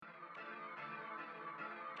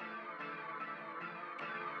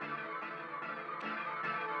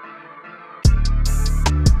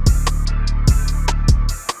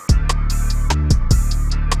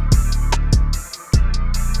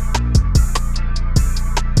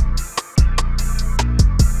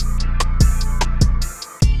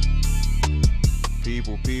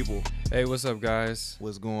people. Hey, what's up, guys?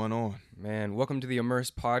 What's going on? Man, welcome to the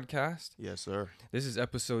Immerse podcast. Yes, sir. This is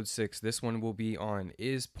episode 6. This one will be on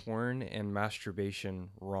Is Porn and Masturbation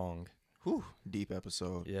Wrong? Whew, deep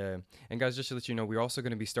episode. Yeah. And guys, just to let you know, we're also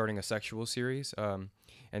going to be starting a sexual series.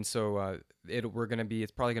 It's probably going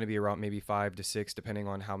to be around maybe 5 to 6, depending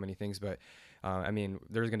on how many things. But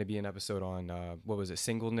there's going to be an episode on,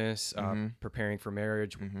 singleness, preparing for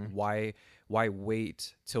marriage, why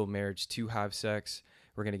wait till marriage to have sex.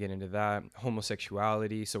 We're going to get into that,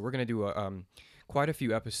 homosexuality. So we're going to do quite a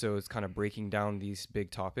few episodes kind of breaking down these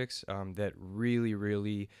big topics that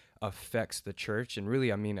really affects the church and really,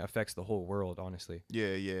 affects the whole world, honestly.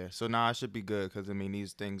 Yeah. So now it should be good because,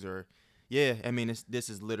 these things are, this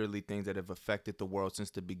is literally things that have affected the world since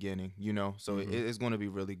the beginning, So it's going to be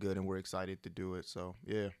really good and we're excited to do it. So,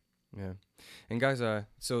 yeah. Yeah. And guys,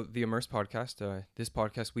 so the Immerse podcast, this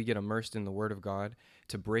podcast, we get immersed in the Word of God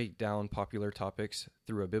to break down popular topics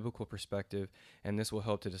through a biblical perspective, and this will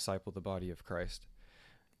help to disciple the body of Christ.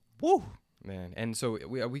 Woo! Man, and so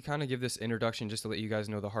we kind of give this introduction just to let you guys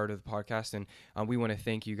know the heart of the podcast, and we want to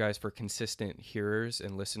thank you guys for consistent hearers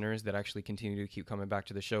and listeners that actually continue to keep coming back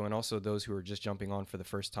to the show, and also those who are just jumping on for the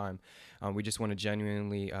first time. We just want to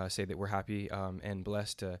genuinely say that we're happy and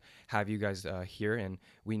blessed to have you guys here, and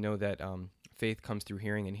we know that faith comes through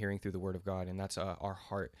hearing and hearing through the Word of God, and that's our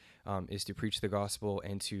heart, is to preach the gospel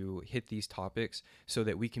and to hit these topics so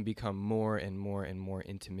that we can become more and more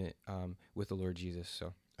intimate with the Lord Jesus.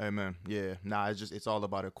 So. Amen. Yeah. It's all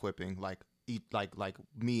about equipping, like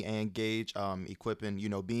me and Gage,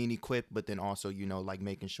 equipping, being equipped, but then also,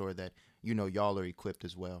 making sure that, y'all are equipped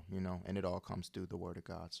as well, and it all comes through the Word of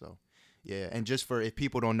God. So, yeah. And just if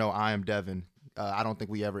people don't know, I am Devin. I don't think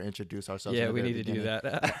we ever introduced ourselves. Yeah, we need to do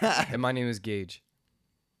that. And my name is Gage.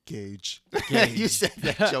 Gage. You said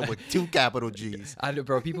that show with 2 capital G's. I know,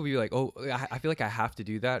 bro. People be like, oh, I feel like I have to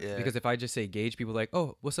do that because if I just say Gage, people are like,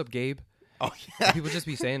 oh, what's up, Gabe? Oh, yeah. People just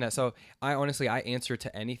be saying that. So I answer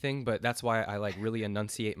to anything, but that's why I really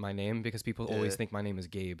enunciate my name because people always think my name is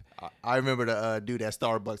Gabe. I remember the dude at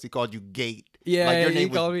Starbucks. He called you Gate. Yeah, like your name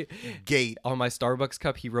he called me Gate. On my Starbucks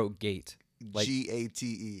cup, he wrote Gate. Like,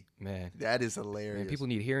 Gate. Man, that is hilarious. Man, people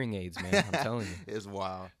need hearing aids, man. I'm telling you. It's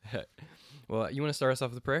wild. Well, you want to start us off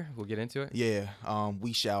with a prayer? We'll get into it. Yeah.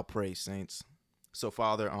 We shall pray, saints. So,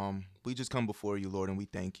 Father, we just come before you, Lord, and we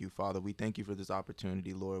thank you, Father. We thank you for this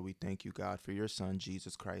opportunity, Lord. We thank you, God, for your Son,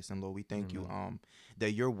 Jesus Christ. And, Lord, we thank you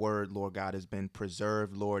that your word, Lord God, has been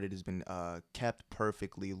preserved, Lord. It has been kept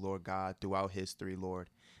perfectly, Lord God, throughout history, Lord.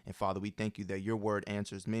 And, Father, we thank you that your word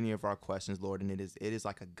answers many of our questions, Lord, and it is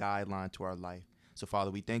like a guideline to our life. So,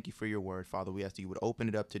 Father, we thank you for your word. Father, we ask that you would open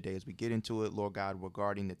it up today as we get into it, Lord God,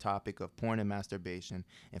 regarding the topic of porn and masturbation.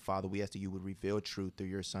 And, Father, we ask that you would reveal truth through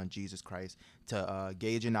your Son, Jesus Christ, to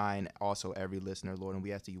Gage and I and also every listener, Lord. And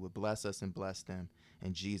we ask that you would bless us and bless them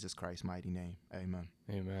in Jesus Christ's mighty name. Amen.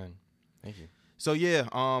 Amen. Thank you. So, yeah,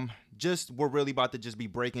 we're really about to just be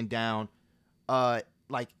breaking down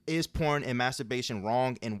is porn and masturbation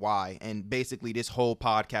wrong and why? And basically, this whole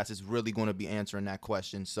podcast is really going to be answering that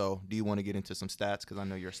question. So, do you want to get into some stats? Because I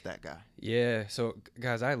know you're a stat guy. Yeah. So,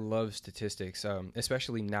 guys, I love statistics,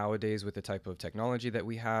 especially nowadays with the type of technology that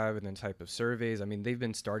we have and the type of surveys. I mean, they've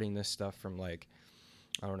been starting this stuff from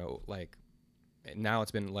now it's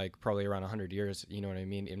been probably around 100 years, you know what I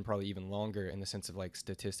mean? And probably even longer in the sense of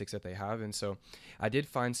statistics that they have. And so I did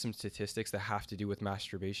find some statistics that have to do with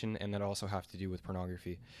masturbation and that also have to do with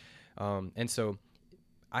pornography. And so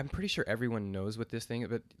I'm pretty sure everyone knows what this thing,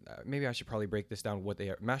 but maybe I should probably break this down what they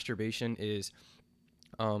are. Masturbation is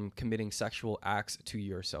committing sexual acts to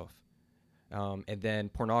yourself. And then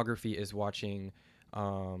pornography is watching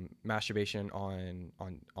masturbation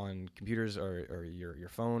on computers or your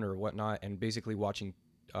phone or whatnot, and basically watching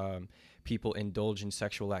people indulge in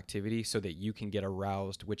sexual activity so that you can get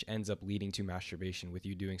aroused, which ends up leading to masturbation with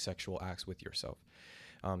you doing sexual acts with yourself.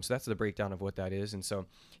 So that's the breakdown of what that is. And so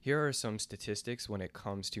here are some statistics when it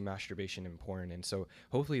comes to masturbation and porn. And so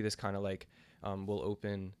hopefully this kind of will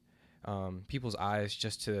open people's eyes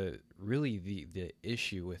just to really the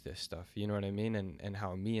issue with this stuff, you know what I mean? And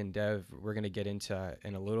how me and Dev, we're going to get into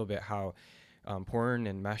in a little bit how porn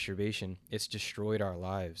and masturbation, it's destroyed our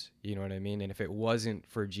lives, you know what I mean? And if it wasn't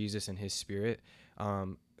for Jesus and his spirit,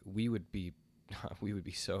 we would be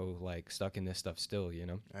so stuck in this stuff still, you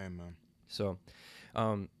know? Amen. So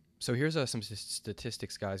here's some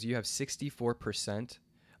statistics, guys. You have 64%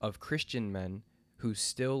 of Christian men who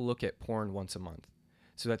still look at porn once a month.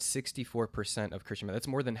 So that's 64% of Christian men. That's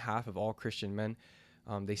more than half of all Christian men.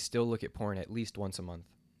 They still look at porn at least once a month.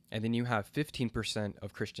 And then you have 15%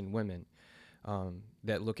 of Christian women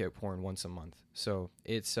that look at porn once a month. So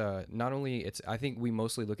it's not only it's I think we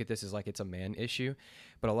mostly look at this as like it's a man issue,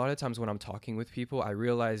 but a lot of times when I'm talking with people, I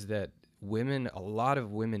realize that a lot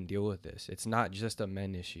of women deal with this. It's not just a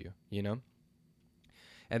men issue, you know?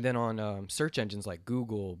 And then on search engines like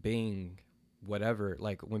Google, Bing, whatever,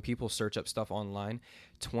 like when people search up stuff online,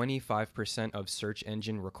 25% of search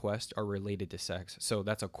engine requests are related to sex. So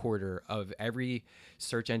that's a quarter of every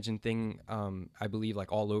search engine thing, I believe,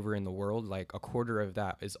 like all over in the world, like a quarter of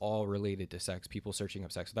that is all related to sex, people searching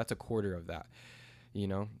up sex. So that's a quarter of that, you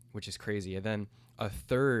know, which is crazy. And then a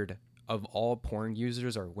third of all porn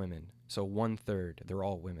users are women. So 1/3, they're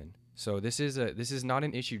all women. So this is not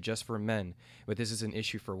an issue just for men, but this is an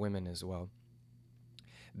issue for women as well.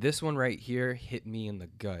 This one right here hit me in the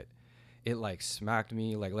gut. It like smacked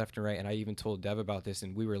me like left and right, and I even told Dev about this,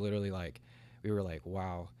 and we were like,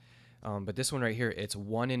 wow. But this one right here, it's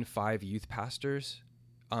 1 in 5 youth pastors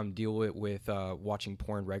deal with watching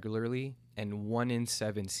porn regularly, and 1 in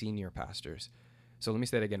 7 senior pastors. So let me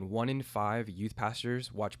say that again: 1 in 5 youth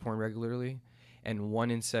pastors watch porn regularly, and 1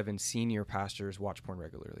 in 7 senior pastors watch porn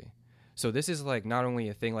regularly. So this is like not only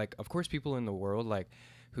a thing, like of course people in the world like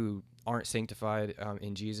who aren't sanctified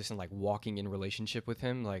in Jesus and like walking in relationship with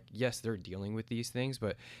him, like yes, they're dealing with these things,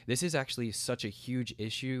 but this is actually such a huge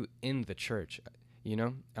issue in the church, you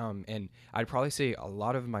know? And I'd probably say a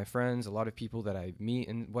lot of my friends, a lot of people that I meet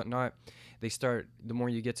and whatnot, the more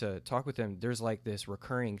you get to talk with them, there's like this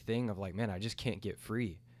recurring thing of like, man, I just can't get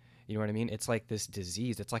free. You know what I mean? It's like this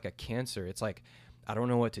disease. It's like a cancer. It's like, I don't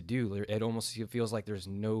know what to do. It almost feels like there's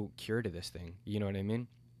no cure to this thing. You know what I mean?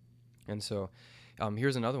 And so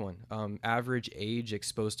here's another one. Average age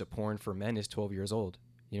exposed to porn for men is 12 years old.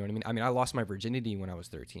 You know what I mean? I mean, I lost my virginity when I was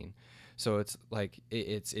 13. So it's like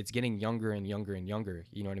it's getting younger and younger and younger.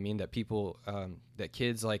 You know what I mean? That people, that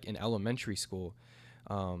kids like in elementary school,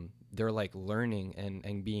 they're like learning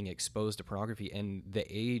and being exposed to pornography, and the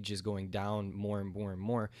age is going down more and more and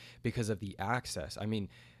more because of the access. I mean,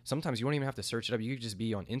 sometimes you don't even have to search it up. You could just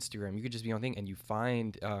be on Instagram. You could just be on thing, and you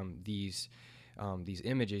find these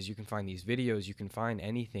images. You can find these videos. You can find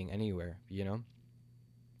anything, anywhere. You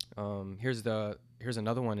know. Here's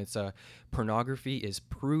another one. It's pornography is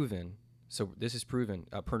proven. So this is proven.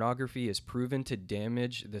 Pornography is proven to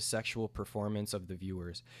damage the sexual performance of the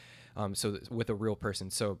viewers. So with a real person.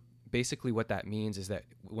 So basically what that means is that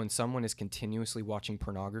when someone is continuously watching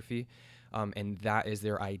pornography, and that is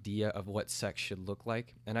their idea of what sex should look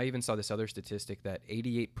like. And I even saw this other statistic that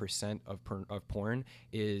 88% of porn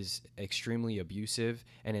is extremely abusive,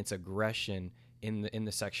 and it's aggression in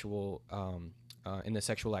the sexual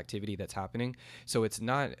activity that's happening. So it's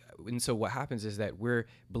not, and so what happens is that we're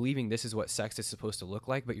believing this is what sex is supposed to look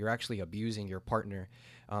like, but you're actually abusing your partner,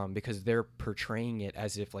 because they're portraying it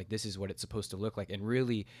as if like this is what it's supposed to look like, and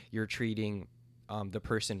really you're treating the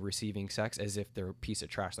person receiving sex as if they're a piece of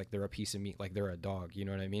trash, like they're a piece of meat, like they're a dog. You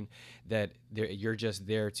know what I mean? That you're just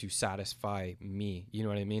there to satisfy me. You know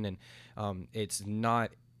what I mean? And it's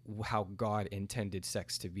not how God intended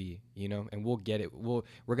sex to be, you know, and we'll get it. We're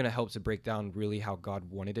going to help to break down really how God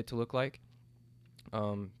wanted it to look like.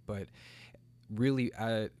 But really,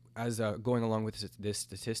 as going along with this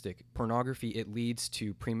statistic, pornography, it leads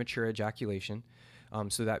to premature ejaculation.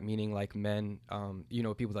 So that meaning like men, you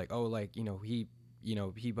know, people like, oh, like,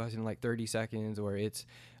 he buzzed in like 30 seconds, or it's,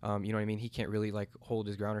 you know what I mean? He can't really like hold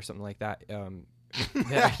his ground or something like that.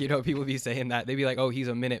 Yeah, you know, people be saying that. They'd be like, oh, he's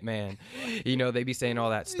a minute man. You know, they be saying all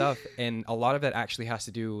that stuff. And a lot of that actually has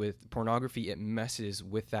to do with pornography. It messes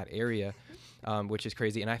with that area, which is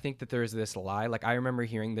crazy. And I think that there's this lie. Like, I remember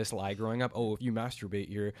hearing this lie growing up. Oh, if you masturbate,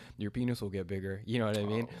 your penis will get bigger. You know what I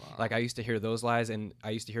mean? Oh, wow. Like, I used to hear those lies, and I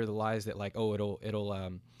used to hear the lies that like, oh, it'll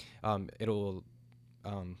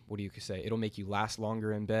what do you say? It'll make you last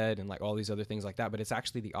longer in bed, and like all these other things like that. But it's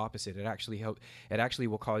actually the opposite. It actually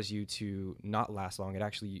will cause you to not last long.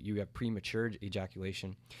 You have premature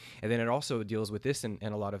ejaculation. And then it also deals with this in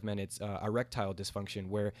a lot of men. It's erectile dysfunction,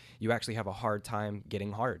 where you actually have a hard time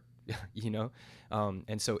getting hard, you know?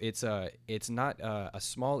 And so it's not a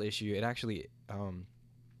small issue. It actually,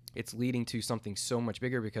 it's leading to something so much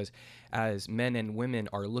bigger, because as men and women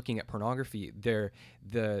are looking at pornography,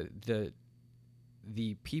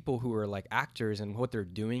 the people who are like actors and what they're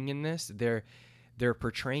doing in this, they're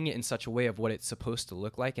portraying it in such a way of what it's supposed to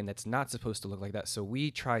look like, and that's not supposed to look like that. So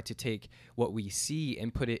we try to take what we see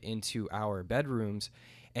and put it into our bedrooms,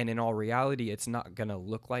 and in all reality, it's not gonna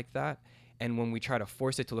look like that. And when we try to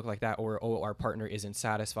force it to look like that, or, oh, our partner isn't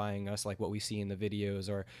satisfying us like what we see in the videos,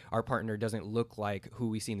 or our partner doesn't look like who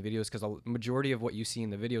we see in the videos, because a majority of what you see in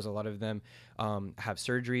the videos, a lot of them have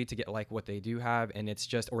surgery to get like what they do have, and it's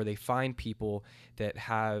just, or they find people that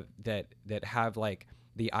have like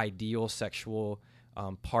the ideal sexual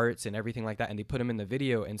parts and everything like that, and they put them in the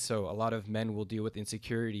video. And so a lot of men will deal with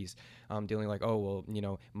insecurities, dealing like, oh, well, you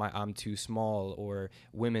know, I'm too small, or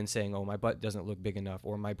women saying, oh, my butt doesn't look big enough,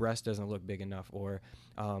 or my breast doesn't look big enough, or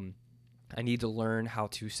I need to learn how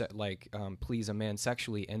to please a man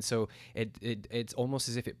sexually. And so it's almost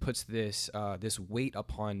as if it puts this weight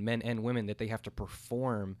upon men and women that they have to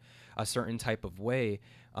perform a certain type of way.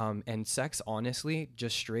 And sex, honestly,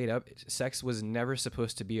 just straight up, sex was never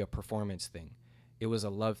supposed to be a performance thing. It was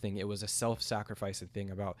a love thing. It was a self-sacrificing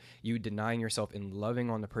thing about you denying yourself and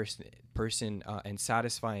loving on the person and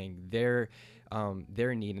satisfying their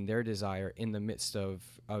need and their desire in the midst of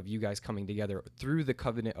you guys coming together through the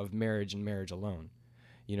covenant of marriage and marriage alone.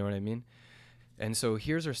 You know what I mean? And so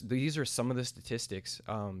these are some of the statistics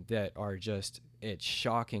that are just, it's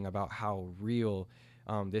shocking about how real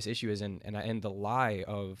this issue is, and the lie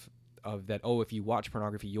of that, oh, if you watch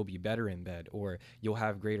pornography, you'll be better in bed, or you'll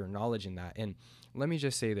have greater knowledge in that. And let me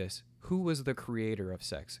just say this. Who was the creator of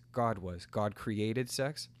sex? God was. God created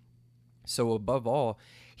sex. So above all,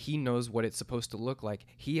 he knows what it's supposed to look like.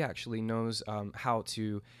 He actually knows how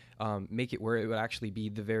to make it where it would actually be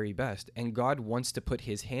the very best. And God wants to put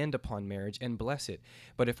his hand upon marriage and bless it.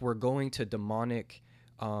 But if we're going to demonic,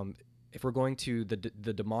 if we're going to the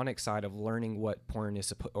demonic side of learning what porn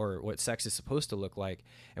is or what sex is supposed to look like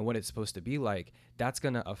and what it's supposed to be like, that's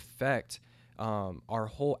going to affect our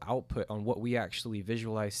whole output on what we actually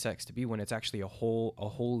visualize sex to be, when it's actually a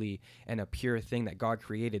holy and a pure thing that God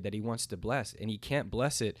created, that he wants to bless. And he can't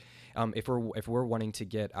bless it if we're wanting to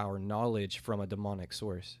get our knowledge from a demonic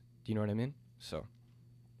source. Do you know what I mean? So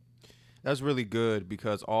that's really good,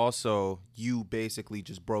 because also you basically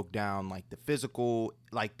just broke down like the physical,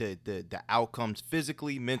 like the outcomes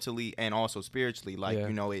physically, mentally, and also spiritually. Like, Yeah.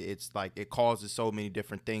 you know, it's like it causes so many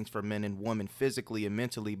different things for men and women physically and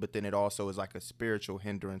mentally, but then it also is like a spiritual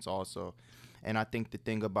hindrance also. And I think the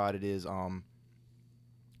thing about it is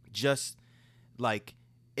just like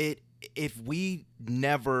if we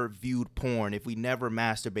never viewed porn, if we never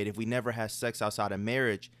masturbated, if we never had sex outside of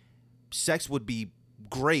marriage, sex would be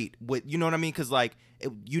great with, you know what I mean? Because like,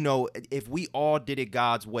 you know, if we all did it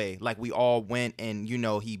God's way, like we all went and, you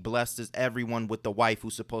know, he blessed us, everyone with the wife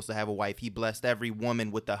who's supposed to have a wife, he blessed every woman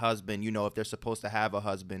with a husband, you know, if they're supposed to have a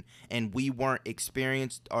husband, and we weren't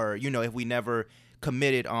experienced, or, you know, if we never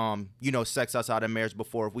committed you know, sex outside of marriage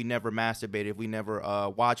before, if we never masturbated, if we never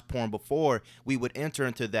watched porn before, we would enter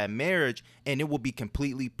into that marriage and it would be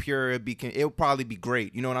completely pure. It would probably be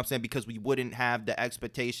great, you know what I'm saying, because we wouldn't have the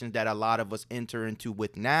expectations that a lot of us enter into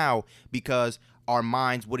with now, because our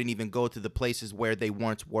minds wouldn't even go to the places where they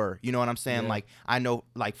once were. You know what I'm saying? Yeah. Like, I know,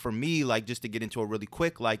 like for me, like just to get into it really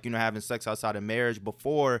quick, like, you know, having sex outside of marriage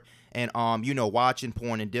before and, you know, watching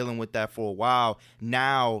porn and dealing with that for a while.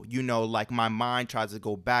 Now, you know, like my mind tries to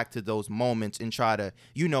go back to those moments and try to,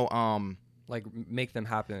 you know, like make them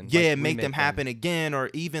happen. yeah, like, make them remake happen again, or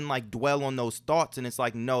even like dwell on those thoughts. And it's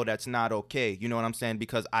like, no, that's not okay. You know what I'm saying?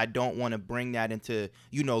 Because I don't want to bring that into,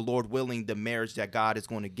 you know, Lord willing, the marriage that God is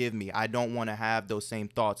going to give me. I don't want to have those same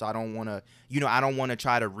thoughts. I don't want to, you know, I don't want to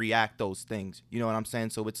try to react those things. You know what I'm saying?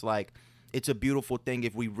 So it's like, it's a beautiful thing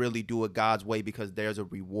if we really do it God's way, because there's a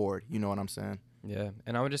reward. You know what I'm saying? Yeah,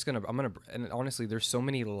 and and honestly, there's so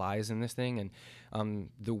many lies in this thing, and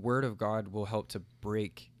the word of God will help to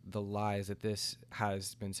break the lies that this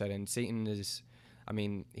has been said. And Satan is, I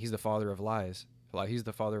mean, he's the father of lies. He's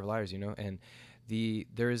the father of liars, you know. And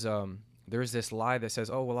there's this lie that says,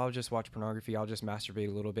 oh, well, I'll just watch pornography, I'll just masturbate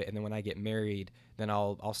a little bit, and then when I get married, then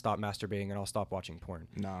I'll stop masturbating and I'll stop watching porn.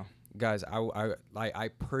 No, guys, I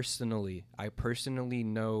personally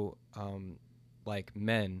know like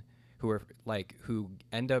men who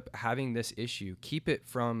end up having this issue, keep it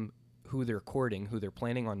from who they're courting, who they're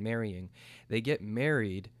planning on marrying. They get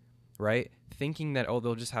married, right, thinking that, oh,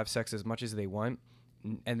 they'll just have sex as much as they want,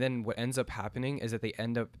 and then what ends up happening is that it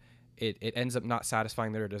ends up not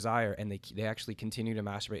satisfying their desire, and they actually continue to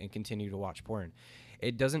masturbate and continue to watch porn.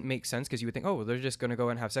 It doesn't make sense, because you would think, oh, well, they're just going to go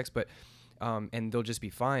and have sex, but and they'll just be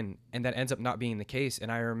fine, and that ends up not being the case.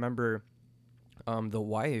 And I remember the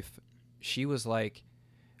wife, she was like,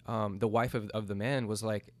 the wife of the man was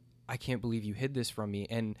like, I can't believe you hid this from me.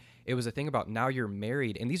 And it was a thing about, now you're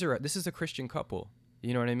married, and this is a Christian couple,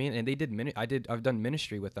 you know what I mean? And they I've done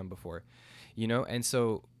ministry with them before, you know? And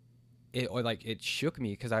so it shook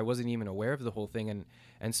me, because I wasn't even aware of the whole thing.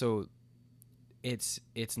 And so it's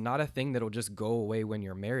not a thing that'll just go away when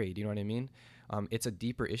you're married. You know what I mean? It's a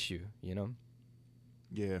deeper issue, you know?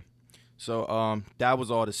 Yeah. So that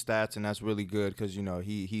was all the stats, and that's really good because you know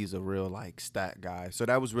he's a real like stat guy. So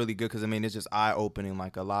that was really good because I mean it's just eye opening.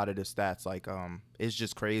 Like a lot of the stats, like it's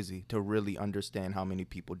just crazy to really understand how many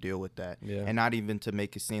people deal with that, Yeah. and not even to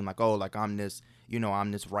make it seem like, oh, like I'm this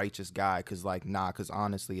righteous guy, because like nah, because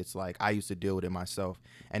honestly it's like I used to deal with it myself,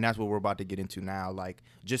 and that's what we're about to get into now. Like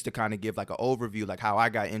just to kind of give like an overview, like how I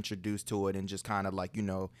got introduced to it, and just kind of like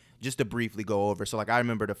just to briefly go over. So like I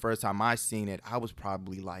remember the first time I seen it, I was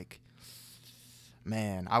probably like,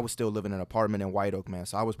 man, I was still living in an apartment in White Oak, man.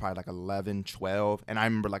 So I was probably like 11, 12. And I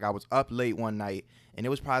remember like I was up late one night and it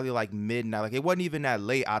was probably like midnight. Like it wasn't even that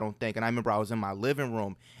late, I don't think. And I remember I was in my living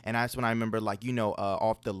room and that's when I remember like,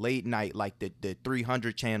 off the late night, like the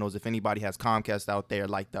 300 channels, if anybody has Comcast out there,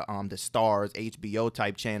 like the Stars, HBO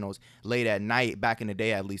type channels late at night, back in the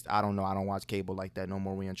day, at least. I don't know. I don't watch cable like that no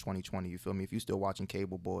more. We in 2020, you feel me? If you still watching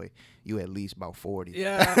cable, boy, you at least about 40.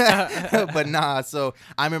 Yeah. But nah, so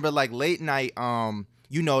I remember like late night,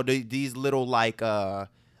 these little like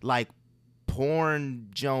porn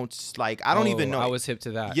jonts, like I don't even know. I was hip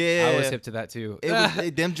to that. Yeah, I was hip to that too.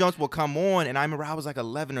 Them jonts will come on, and I remember I was like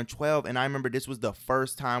 11 or 12, and I remember this was the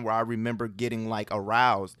first time where I remember getting like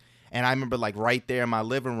aroused, and I remember like right there in my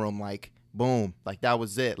living room, like boom, like that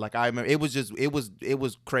was it. Like I remember it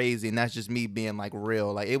was crazy, and that's just me being like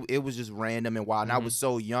real. Like it was just random and wild, and I was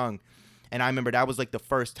so young. And I remember that was like the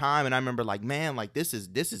first time, and I remember like, man, like this is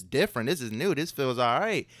different, this is new, this feels all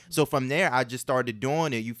right. So from there, I just started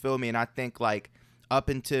doing it. You feel me? And I think like up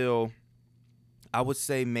until I would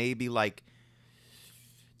say maybe like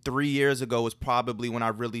 3 years ago was probably when I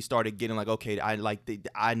really started getting like, okay,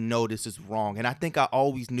 I know this is wrong. And I think I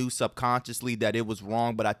always knew subconsciously that it was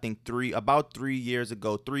wrong, but I think about 3 years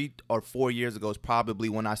ago, 3 or 4 years ago is probably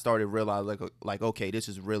when I started realizing like, okay, this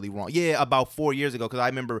is really wrong. Yeah, about 4 years ago, because I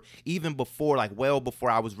remember even before, like well before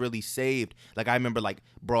I was really saved, like I remember like,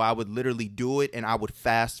 bro, I would literally do it and I would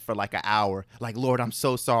fast for like an hour. Like, Lord, I'm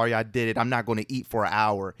so sorry I did it. I'm not going to eat for an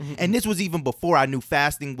hour. And this was even before I knew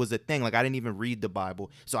fasting was a thing. Like I didn't even read the Bible.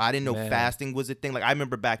 So I didn't know fasting was a thing. Like I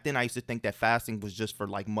remember back then I used to think that fasting was just for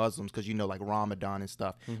like Muslims because like Ramadan and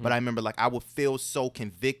stuff. But I remember like I would feel so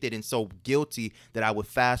convicted and so guilty that I would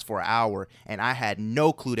fast for an hour, and I had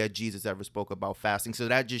no clue that Jesus ever spoke about fasting. So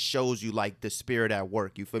that just shows you like the spirit at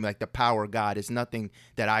work. You feel me? Like the power of God. It's nothing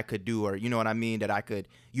that I could do, or you know what I mean, that I could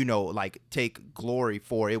like take glory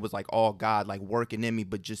for. It was like all God like working in me,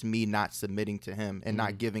 but just me not submitting to him and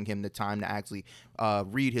not giving him the time to actually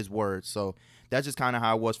read his words. So that's just kind of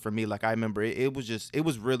how it was for me. Like I remember it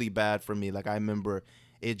was really bad for me. Like I remember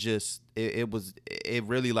it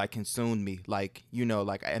really like consumed me. Like,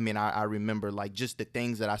 like, I mean, I remember like just the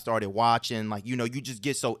things that I started watching, like, you just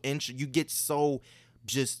get so you get so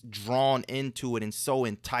just drawn into it and so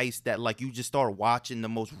enticed that like you just start watching the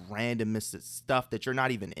most randomest stuff that you're not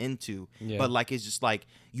even into. Yeah. But like it's just like,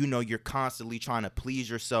 you're constantly trying to please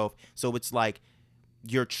yourself. So it's like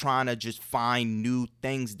you're trying to just find new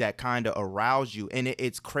things that kind of arouse you. And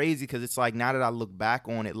it's crazy because it's like, now that I look back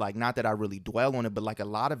on it, like not that I really dwell on it, but like a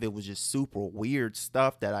lot of it was just super weird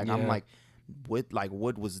stuff that I'm like,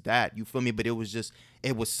 what was that? You feel me? But it was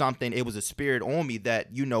something, it was a spirit on me that,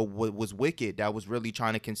 what was wicked, that was really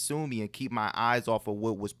trying to consume me and keep my eyes off of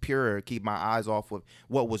what was pure, keep my eyes off of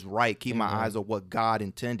what was right, keep my eyes on what God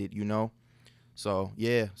intended, So,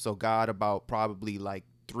 yeah. So God, about probably like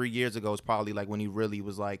 3 years ago, is probably like when he really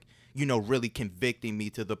was like, really convicting me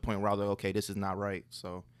to the point where I was like, okay, this is not right.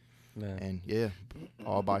 So, and yeah,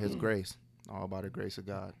 all about his grace, all about the grace of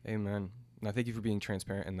God. Amen. And I thank you for being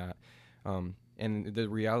transparent in that. And the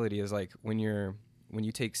reality is like when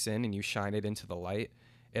you take sin and you shine it into the light,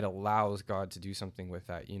 it allows God to do something with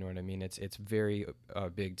that. You know what I mean? It's very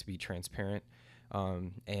big to be transparent.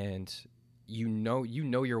 And you know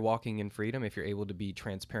you're walking in freedom if you're able to be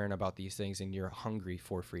transparent about these things and you're hungry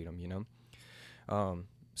for freedom,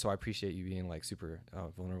 so I appreciate you being like super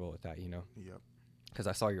vulnerable with that, Yep. because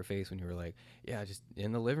I saw your face when you were like, yeah, just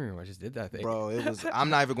in the living room I just did that thing, bro. It was I'm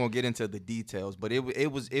not even gonna get into the details, but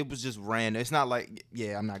it was just random. It's not like,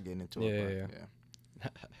 I'm not getting into it.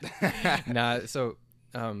 Yeah. Nah, so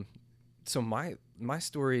my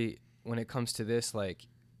story when it comes to this, like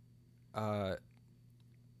I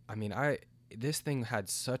mean, this thing had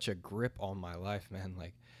such a grip on my life, man.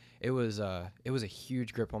 Like it was a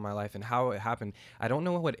huge grip on my life. And how it happened, I don't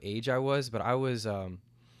know what age I was, but I was in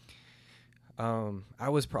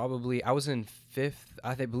fifth.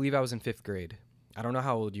 Believe I was in fifth grade. I don't know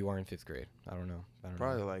how old you are in fifth grade. I don't know.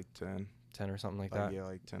 Probably like 10 or something like that. Yeah,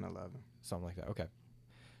 like 10, 11. Something like that. Okay.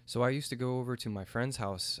 So I used to go over to my friend's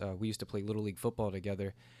house. We used to play Little League football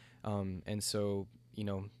together. And so,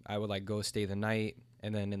 I would like go stay the night,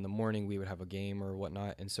 and then in the morning we would have a game or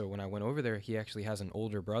whatnot. And so when I went over there, he actually has an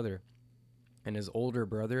older brother, and his older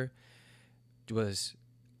brother was,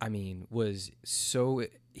 was so,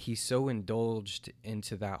 he's so indulged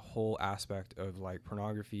into that whole aspect of like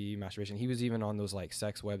pornography, masturbation. He was even on those like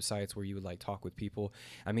sex websites where you would like talk with people.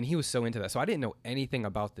 He was so into that. So I didn't know anything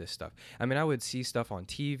about this stuff. I would see stuff on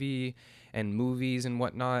TV and movies and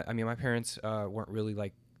whatnot. My parents weren't really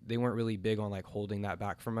like, they weren't really big on like holding that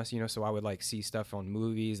back from us, so I would like see stuff on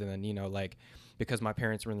movies, and then, like, because my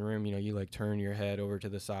parents were in the room, you like turn your head over to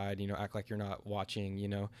the side, act like you're not watching.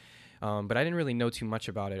 But I didn't really know too much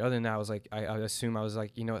about it. Other than that, I was like, I assume I was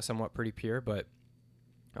like, somewhat pretty pure. But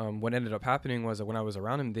what ended up happening was that when I was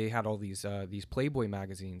around him, they had all these Playboy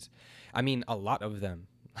magazines. A lot of them,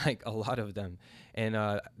 like a lot of them. And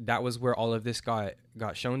that was where all of this got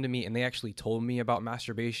shown to me. And they actually told me about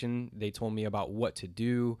masturbation. They told me about what to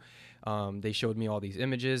do. They showed me all these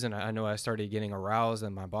images, and I know I started getting aroused,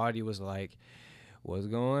 and my body was like, what's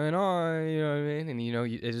going on? You know what I mean? And,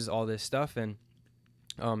 it is all this stuff. And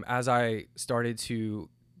as I started to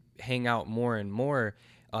hang out more and more,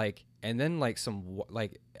 like, and then like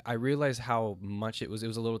I realized how much it was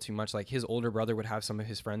a little too much. Like, his older brother would have some of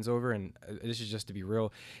his friends over, and this is just to be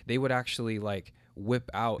real, they would actually like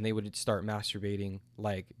whip out and they would start masturbating,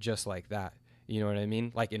 like, just like that. You know what I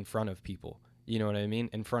mean? Like, in front of people. You know what I mean?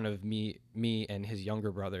 In front of me and his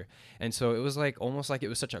younger brother. And so it was like almost like it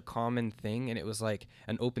was such a common thing, and it was like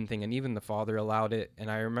an open thing, and even the father allowed it. And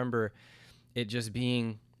I remember it just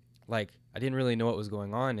being like, I didn't really know what was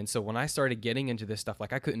going on. And so when I started getting into this stuff,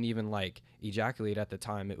 like, I couldn't even like ejaculate at the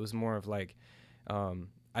time. It was more of like,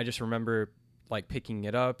 I just remember like picking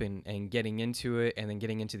it up and getting into it, and then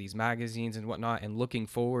getting into these magazines and whatnot, and looking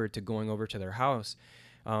forward to going over to their house,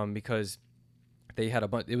 because they had a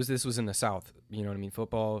bunch. This was in the South, you know what I mean?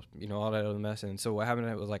 Football, all that other mess. And so what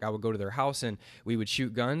happened was, like, I would go to their house and we would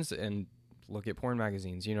shoot guns and look at porn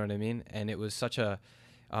magazines, you know what I mean? And it was such a,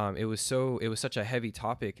 it was such a heavy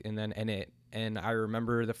topic. And I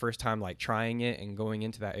remember the first time like trying it and going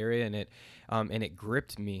into that area, and it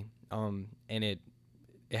gripped me. And it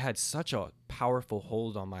had such a powerful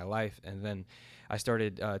hold on my life. And then I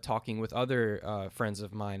started talking with other friends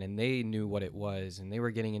of mine, and they knew what it was, and they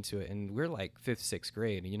were getting into it. And we're like 5th, 6th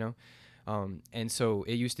grade, and so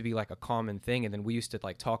it used to be like a common thing. And then we used to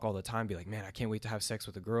like talk all the time, be like, man, I can't wait to have sex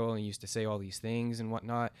with a girl. And used to say all these things and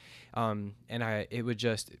whatnot. And it would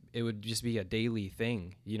just be a daily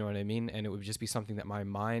thing, you know what I mean? And it would just be something that my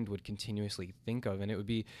mind would continuously think of. And it would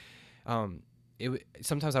be,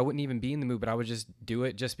 sometimes I wouldn't even be in the mood, but I would just do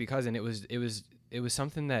it just because. And it was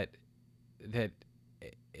something that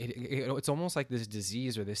it's almost like this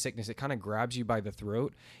disease or this sickness. It kind of grabs you by the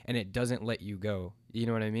throat and it doesn't let you go. You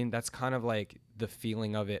know what I mean? That's kind of like the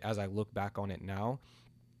feeling of it as I look back on it now.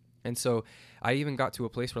 And so I even got to a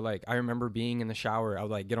place where, like, I remember being in the shower, I would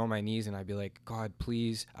like get on my knees and I'd be like, God,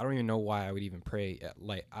 please. I don't even know why I would even pray.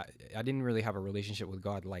 Like, I didn't really have a relationship with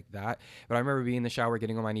God like that. But I remember being in the shower,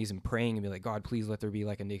 getting on my knees and praying and be like, God, please let there be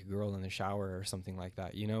like a naked girl in the shower or something like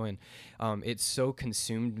that, And it so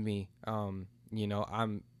consumed me. I'm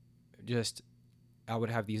just, I would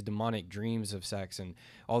have these demonic dreams of sex and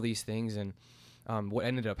all these things. And what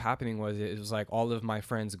ended up happening was, it was like all of my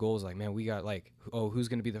friends' goals, like, man, we got like, oh, who's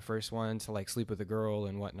going to be the first one to like sleep with a girl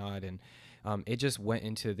and whatnot. And it just went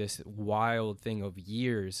into this wild thing of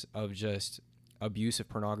years of just abuse of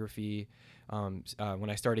pornography. When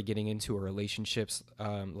I started getting into relationships,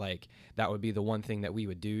 like, that would be the one thing that we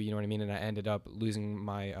would do, you know what I mean? And I ended up losing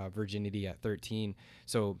my virginity at 13.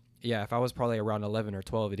 So yeah, if I was probably around 11 or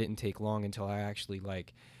 12, it didn't take long until I actually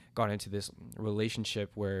like got into this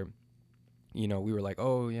relationship where, we were like,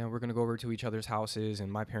 oh yeah, we're going to go over to each other's houses,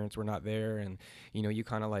 and my parents were not there. And, you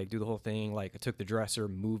kind of like do the whole thing. Like, I took the dresser,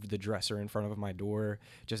 moved the dresser in front of my door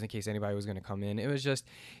just in case anybody was going to come in. It was just,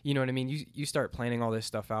 you know what I mean? You start planning all this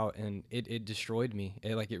stuff out, and it destroyed me.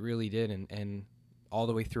 It really did. And all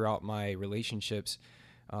the way throughout my relationships,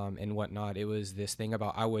 and whatnot, it was this thing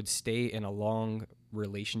about, I would stay in a long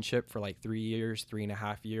relationship for like 3 years,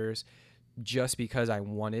 3.5 years, just because I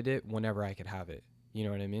wanted it whenever I could have it. You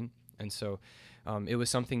know what I mean? And so it was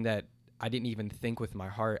something that I didn't even think with my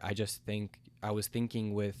heart. I was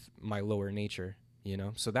thinking with my lower nature,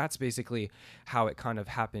 So that's basically how it kind of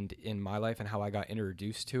happened in my life and how I got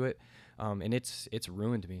introduced to it. And it's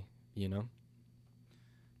ruined me,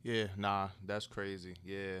 Yeah, nah, that's crazy.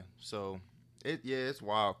 Yeah. So it's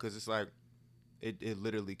wild, because it's like, it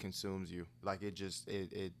literally consumes you. Like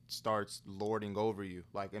it starts lording over you.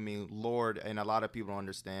 Like, I mean, Lord, and a lot of people don't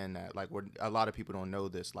understand that. Like, a lot of people don't know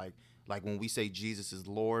this. Like when we say Jesus is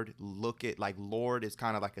Lord, look at, like, Lord is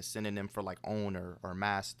kind of like a synonym for like owner or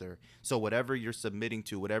master. So whatever you're submitting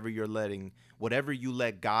to, whatever you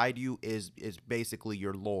let guide you is basically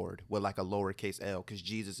your Lord with like a lowercase L, because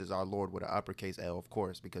Jesus is our Lord with an uppercase L, of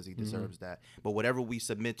course, because he deserves that. But whatever we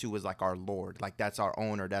submit to is like our Lord. Like, that's our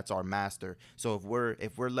owner, that's our master. So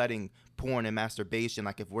if we're letting porn and masturbation,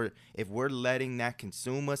 like if we're letting that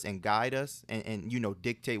consume us and guide us and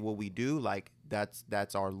dictate what we do, like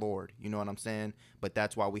that's our Lord. You know what I'm saying? But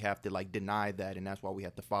that's why we have to like deny that, and that's why we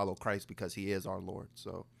have to follow Christ, because he is our Lord.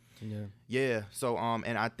 So yeah. So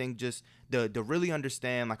and I think just to really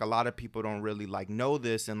understand, like, a lot of people don't really like know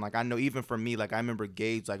this, and like I know even for me, like I remember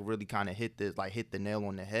Gage like really kind of hit the nail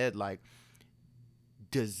on the head. Like,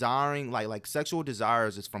 desiring, like sexual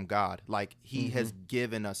desires is from God. Like, he has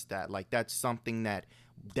given us that. Like, that's something that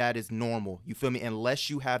is normal. You feel me? Unless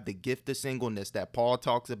you have the gift of singleness that Paul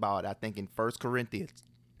talks about, I think in 1 Corinthians.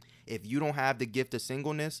 If you don't have the gift of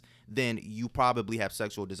singleness, then you probably have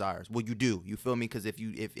sexual desires. Well, you do. You feel me? Because if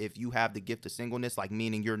you have the gift of singleness, like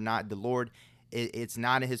meaning you're not the Lord, it's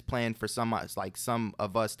not in his plan for some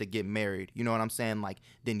of us to get married. You know what I'm saying? Like,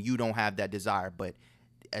 then you don't have that desire. But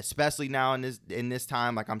especially now in this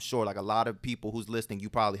time, like, I'm sure like a lot of people who's listening, you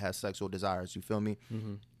probably have sexual desires. You feel me?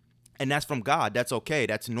 And that's from God. That's okay.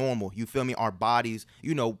 That's normal. You feel me? Our bodies,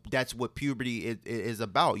 that's what puberty is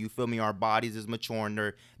about. You feel me? Our bodies is maturing.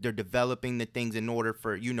 They're developing the things in order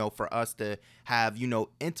for, for us to have,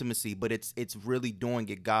 intimacy. But it's really doing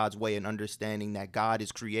it God's way, and understanding that God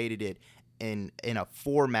has created it in a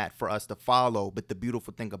format for us to follow. But the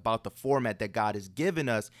beautiful thing about the format that God has given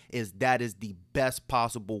us is that is the best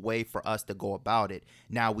possible way for us to go about it.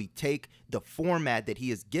 Now we take the format that he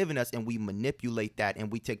has given us and we manipulate that,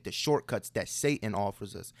 and we take the shortcuts that Satan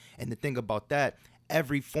offers us. And the thing about that,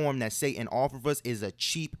 every form that Satan offers us is a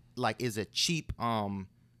cheap like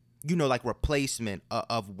replacement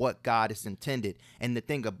of what God has intended. And the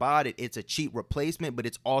thing about it, it's a cheap replacement, but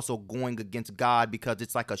it's also going against God, because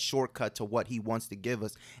it's like a shortcut to what he wants to give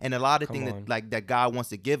us. And a lot of things that God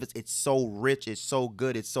wants to give us, it's so rich, it's so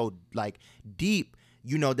good, it's so like deep,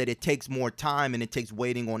 that it takes more time, and it takes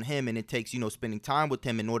waiting on him, and it takes, spending time with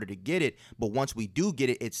him in order to get it. But once we do get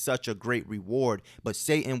it, it's such a great reward. But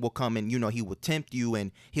Satan will come and, he will tempt you,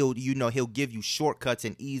 and he'll give you shortcuts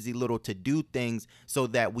and easy little to do things, so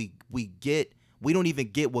that we don't even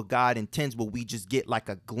get what God intends, but we just get like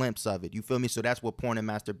a glimpse of it. You feel me? So that's what porn and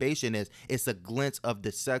masturbation is. It's a glimpse of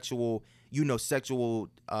the sexual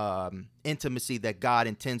intimacy that God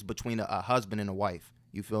intends between a husband and a wife.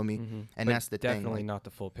 You feel me? And but that's the thing. Definitely not the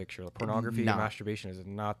full picture. Pornography and masturbation is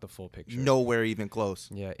not the full picture. Nowhere even close.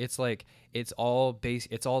 Yeah, it's like it's all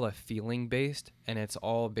a feeling based, and it's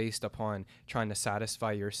all based upon trying to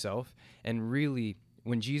satisfy yourself. And really,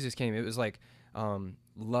 when Jesus came, it was like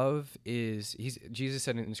love is. Jesus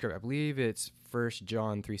said in the script, I believe it's 1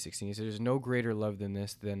 John 3:16. He said, "There's no greater love than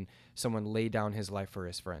this, than someone lay down his life for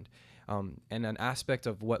his friend." And an aspect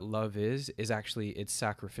of what love is actually it's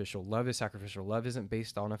sacrificial. Love is sacrificial. Love isn't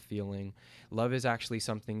based on a feeling. Love is actually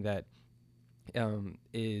something that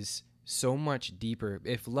is so much deeper.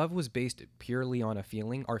 If love was based purely on a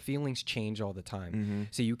feeling, our feelings change all the time.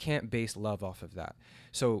 So you can't base love off of that.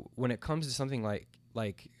 So when it comes to something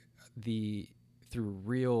like through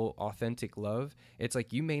real authentic love, it's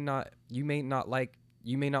like you may not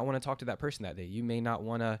want to talk to that person that day. You may not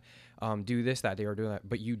want to do this that day or do that,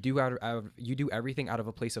 but you do everything out of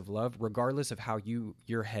a place of love, regardless of how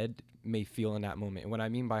your head may feel in that moment. And what I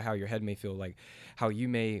mean by how your head may feel, like how you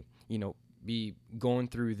may, be going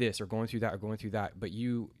through this or going through that or going through that, but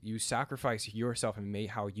you sacrifice yourself and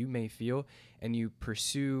how you may feel, and you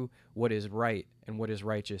pursue what is right and what is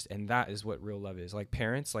righteous. And that is what real love is. Like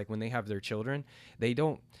parents, like when they have their children, they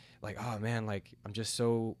don't like, oh man, like I'm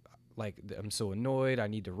so annoyed. I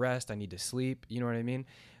need to rest. I need to sleep. You know what I mean?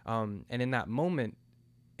 And in that moment,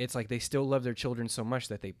 it's like they still love their children so much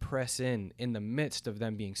that they press in the midst of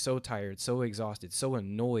them being so tired, so exhausted, so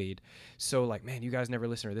annoyed, so like, man, you guys never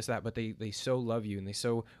listen or this, that, but they so love you and they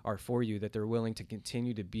so are for you that they're willing to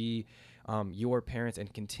continue to be your parents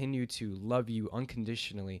and continue to love you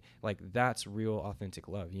unconditionally. Like that's real authentic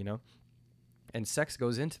love, And sex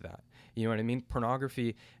goes into that. You know what I mean?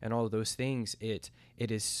 Pornography and all of those things, it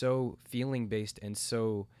is so feeling based and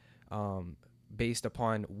so based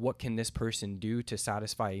upon what can this person do to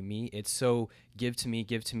satisfy me. It's so give to me,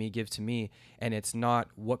 give to me, give to me. And it's not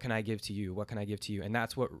what can I give to you? What can I give to you? And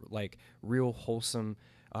that's what like real wholesome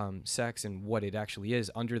sex and what it actually is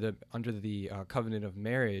under the covenant of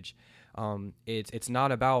marriage. It's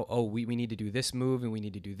not about, oh, we need to do this move and we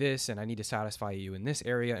need to do this and I need to satisfy you in this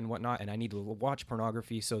area and whatnot, and I need to watch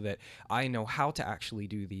pornography so that I know how to actually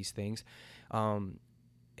do these things.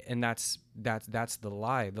 And that's the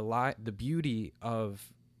lie. The beauty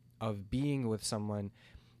of being with someone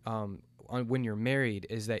when you're married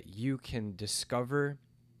is that you can discover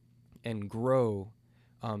and grow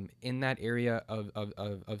in that area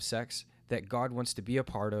of sex that God wants to be a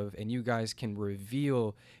part of, and you guys can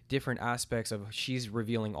reveal different aspects of. She's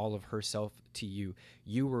revealing all of herself to you.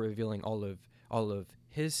 You were revealing all of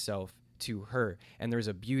his self to her, and there's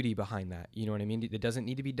a beauty behind that. You know what I mean? It doesn't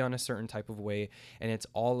need to be done a certain type of way, and it's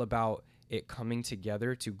all about it coming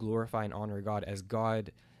together to glorify and honor God, as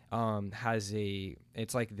God has a.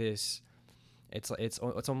 It's like this. It's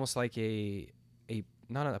almost like a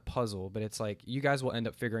not a puzzle, but it's like you guys will end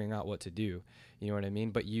up figuring out what to do. You know what I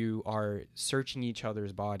mean? But you are searching each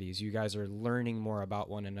other's bodies. You guys are learning more about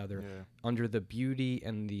one another under the beauty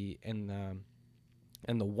and the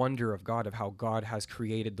wonder of God, of how God has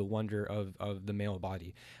created the wonder of the male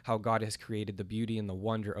body, how God has created the beauty and the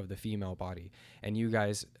wonder of the female body. And you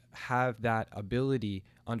guys have that ability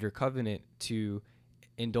under covenant to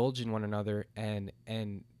indulge in one another, and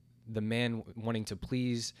the man wanting to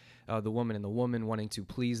please the woman and the woman wanting to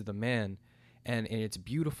please the man. And it's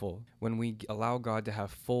beautiful when we allow God to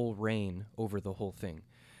have full reign over the whole thing.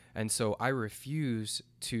 And so I refuse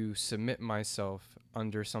to submit myself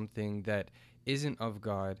under something that isn't of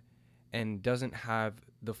God and doesn't have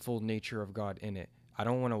the full nature of God in it. I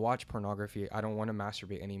don't want to watch pornography. I don't want to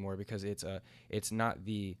masturbate anymore, because it's not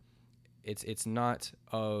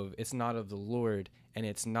of the Lord, and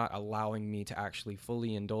it's not allowing me to actually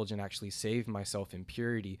fully indulge and actually save myself in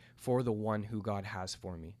purity for the one who God has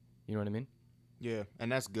for me. You know what I mean? Yeah,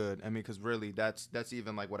 and that's good. I mean, because really, that's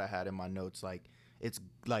even like what I had in my notes. Like, it's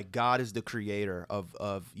like God is the creator of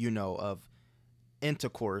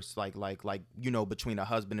intercourse, like between a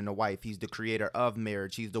husband and a wife. He's the creator of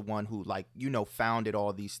marriage. He's the one who founded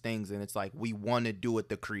all these things, and it's like we want to do it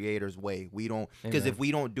the creator's way. We don't, because if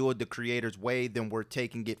we don't do it the creator's way, then we're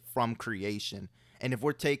taking it from creation. And if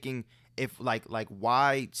we're taking,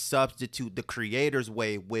 why substitute the creator's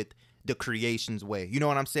way with the creation's way? You know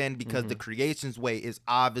what I'm saying? Because the creation's way is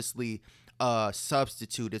obviously a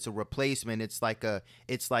substitute. It's a replacement. It's like the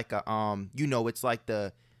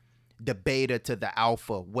beta to the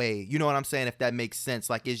alpha way. You know what I'm saying? If that makes sense.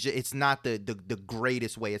 Like, it's not the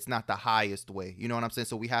greatest way. It's not the highest way. You know what I'm saying?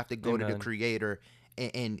 So we have to go to the creator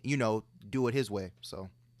and do it his way.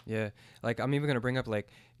 So yeah, like I'm even gonna bring up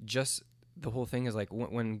just the whole thing is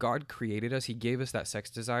when God created us, he gave us that sex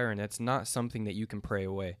desire, and it's not something that you can pray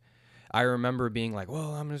away. I remember being like,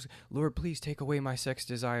 well, Lord, please take away my sex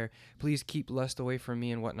desire. Please keep lust away from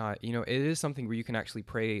me and whatnot. It is something where you can actually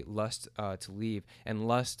pray lust to leave, and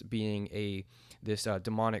lust being this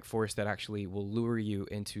demonic force that actually will lure you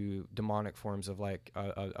into demonic forms of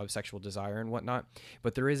of sexual desire and whatnot.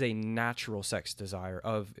 But there is a natural sex desire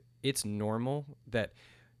it's normal that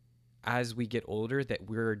as we get older that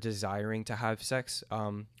we're desiring to have sex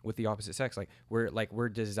with the opposite sex. We're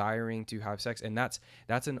desiring to have sex, and that's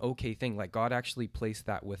an okay thing. Like, God actually placed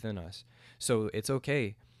that within us, so it's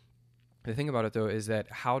okay. The thing about it, though, is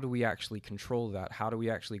that how do we actually control that? How do we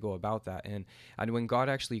actually go about that? And when God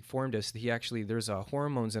actually formed us, there's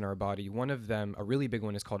hormones in our body. One of them, a really big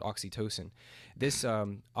one, is called oxytocin. This I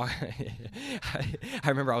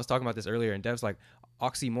remember I was talking about this earlier, and Dev's like,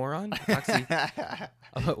 oxymoron?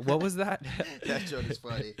 What was that? That joke is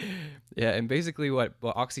funny. Yeah, and basically what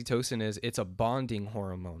oxytocin is, it's a bonding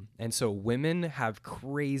hormone. And so women have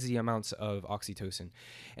crazy amounts of oxytocin.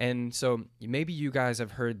 And so maybe you guys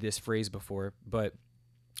have heard this phrase before,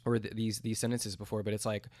 or these sentences before, but it's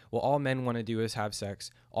like, well, all men want to do is have sex.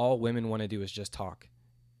 All women want to do is just talk,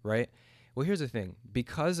 right? Well, here's the thing.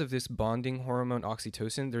 Because of this bonding hormone,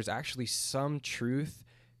 oxytocin, there's actually some truth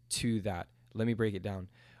to that. Let me break it down.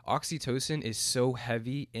 Oxytocin is so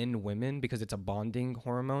heavy in women because it's a bonding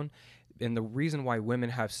hormone. And the reason why women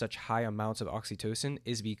have such high amounts of oxytocin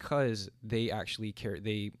is because they actually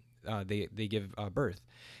they give birth.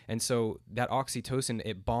 And so that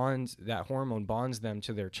oxytocin, that hormone bonds them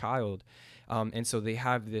to their child. And so they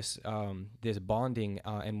have this bonding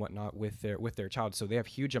and whatnot with their child. So they have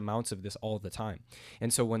huge amounts of this all the time.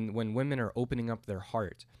 And so when women are opening up their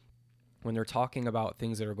heart, when they're talking about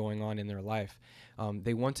things that are going on in their life,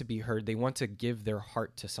 they want to be heard. They want to give their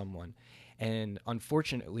heart to someone. And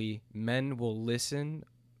unfortunately, men will listen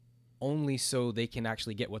only so they can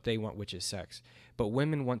actually get what they want, which is sex. But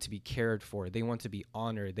women want to be cared for. They want to be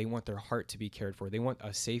honored. They want their heart to be cared for. They want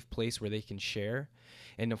a safe place where they can share.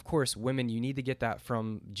 And of course, women, you need to get that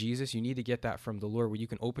from Jesus. You need to get that from the Lord, where you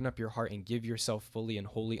can open up your heart and give yourself fully and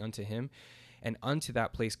wholly unto him. And unto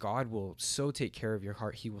that place, God will so take care of your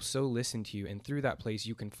heart. He will so listen to you. And through that place,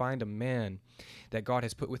 you can find a man that God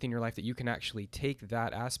has put within your life, that you can actually take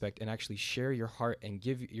that aspect and actually share your heart and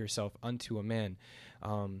give yourself unto a man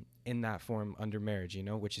in that form under marriage,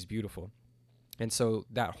 which is beautiful. And so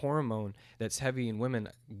that hormone that's heavy in women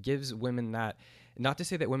gives women that, not to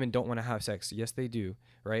say that women don't want to have sex. Yes, they do,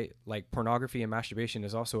 right? Like pornography and masturbation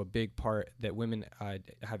is also a big part that women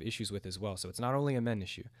have issues with as well. So it's not only a men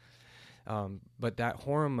issue. But that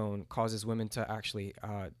hormone causes women to actually,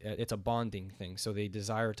 it's a bonding thing. So they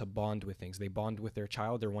desire to bond with things. They bond with their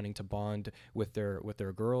child. They're wanting to bond with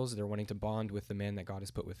their girls. They're wanting to bond with the man that God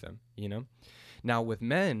has put with them, Now with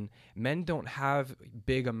men don't have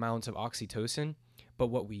big amounts of oxytocin, but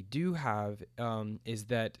what we do have is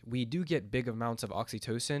that we do get big amounts of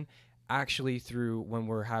oxytocin actually through when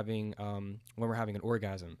we're having an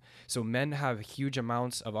orgasm. So men have huge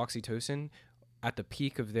amounts of oxytocin at the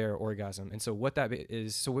peak of their orgasm. And so what that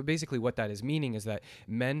is meaning is that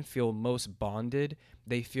men feel most bonded,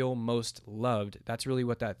 they feel most loved. That's really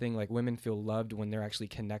what that thing, like women feel loved when they're actually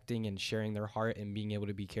connecting and sharing their heart and being able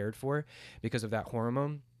to be cared for because of that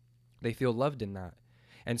hormone. They feel loved in that.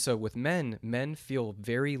 And so with men feel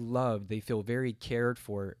very loved, they feel very cared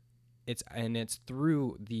for. It's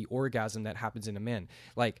through the orgasm that happens in a man.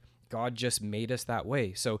 Like God just made us that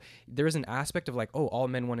way. So there's an aspect of like, oh, all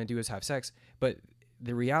men want to do is have sex. But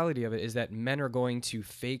the reality of it is that men are going to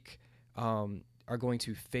fake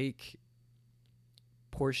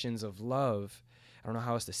portions of love. I don't know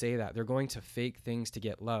how else to say that. They're going to fake things to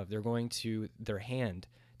get love. They're going to their hand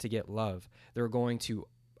to get love. They're going to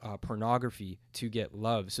pornography to get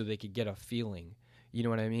love so they could get a feeling. You know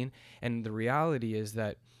what I mean? And the reality is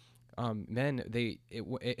that men,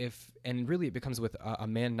 it becomes with a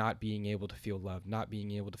man not being able to feel love, not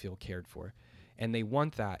being able to feel cared for. And they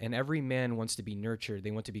want that. And every man wants to be nurtured. They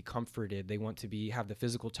want to be comforted. They want to have the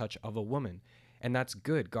physical touch of a woman. And that's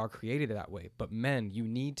good. God created it that way. But men, you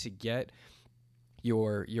need to get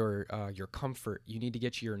your comfort. You need to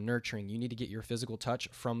get your nurturing. You need to get your physical touch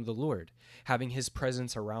from the Lord, having his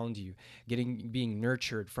presence around you, being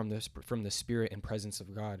nurtured from the spirit and presence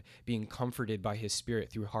of God, being comforted by his spirit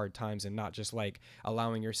through hard times, and not just like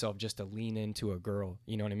allowing yourself just to lean into a girl,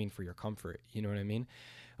 you know what I mean, for your comfort, you know what I mean?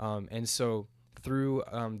 And so through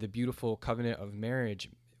the beautiful covenant of marriage,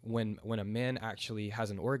 when a man actually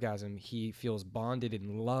has an orgasm, he feels bonded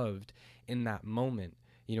and loved in that moment.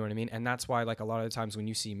 You know what I mean? And that's why, like, a lot of the times when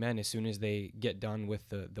you see men, as soon as they get done with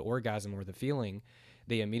the orgasm or the feeling,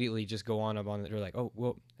 they immediately just go on about it. They're like, oh,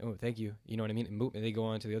 well, oh, thank you. You know what I mean? And they go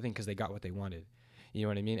on to the other thing because they got what they wanted. You know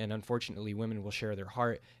what I mean? And unfortunately, women will share their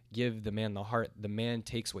heart, give the man the heart. The man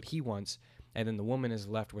takes what he wants, and then the woman is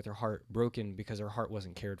left with her heart broken because her heart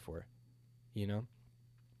wasn't cared for,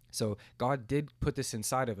 So God did put this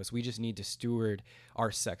inside of us. We just need to steward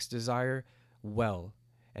our sex desire well.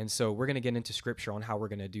 And so we're going to get into scripture on how we're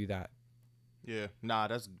going to do that. Yeah,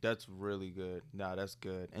 that's really good. That's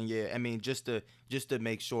good. And yeah, I mean, just to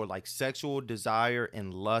make sure, like, sexual desire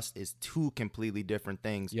and lust is two completely different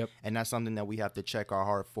things. Yep. And that's something that we have to check our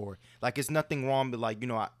heart for. Like, it's nothing wrong, but like,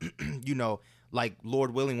 like,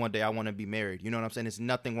 Lord willing, one day I want to be married. You know what I'm saying? It's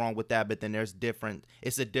nothing wrong with that. But then it's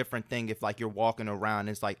a different thing if, like, you're walking around,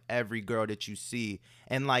 it's like every girl that you see.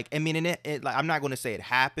 And like, I mean, and it like, I'm not going to say it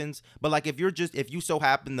happens, but like, if you so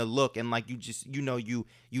happen to look and like, you just, you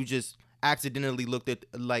just accidentally looked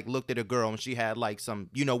at a girl and she had like some,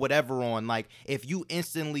 whatever on, like, if you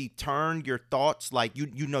instantly turn your thoughts, like, you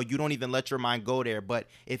don't even let your mind go there. But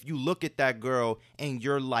if you look at that girl and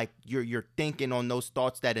you're like, you're thinking on those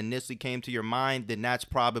thoughts that initially came to your mind, then that's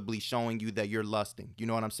probably showing you that you're lusting. You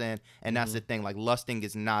know what I'm saying? And that's the thing. Like, lusting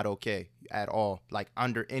is not okay at all. Like,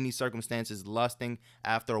 under any circumstances, lusting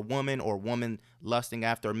after a woman or woman lusting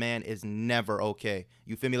after a man is never okay.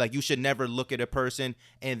 You feel me? Like, you should never look at a person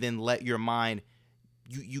and then let your mind,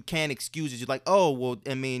 you can't excuse it. You're like, oh, well,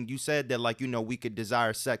 I mean, you said that, like, we could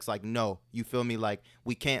desire sex. Like, no, you feel me? Like,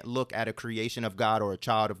 we can't look at a creation of God or a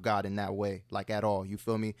child of God in that way, like, at all. You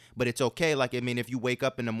feel me? But it's okay. Like, I mean, if you wake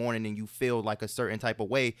up in the morning and you feel like a certain type of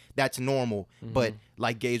way, that's normal. But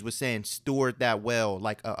like Gage was saying, steward that well.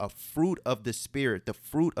 Like, a fruit of the Spirit, the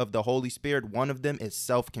fruit of the Holy Spirit, one of them is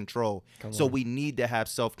self-control. So we need to have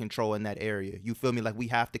self-control in that area. You feel me? Like, we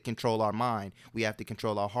have to control our mind. We have to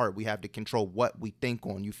control our heart. We have to control what we think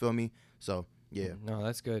on. You feel me? So, yeah. No,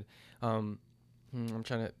 that's good. I'm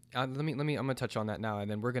trying to I'm gonna touch on that now,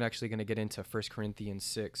 and then we're gonna get into 1 Corinthians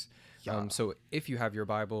 6. Yeah. So if you have your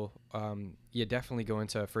Bible, yeah, definitely go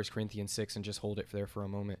into 1 Corinthians 6 and just hold it there for a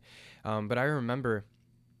moment. But I remember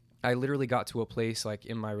I literally got to a place like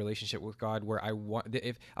in my relationship with God where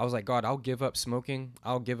if I was like, God, I'll give up smoking,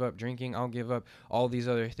 I'll give up drinking, I'll give up all these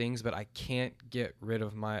other things, but I can't get rid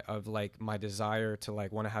of my desire to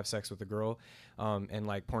like want to have sex with a girl, and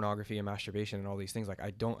like pornography and masturbation and all these things. Like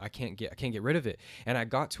I can't get rid of it. And I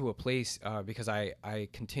got to a place because I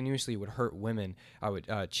continuously would hurt women. I would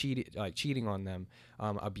cheating on them,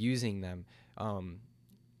 abusing them, and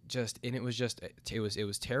it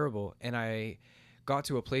was terrible. And I got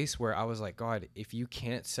to a place where I was like, God, if you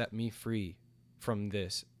can't set me free from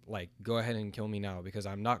this, like, go ahead and kill me now, because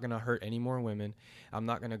I'm not going to hurt any more women. I'm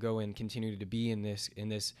not going to go and continue to be in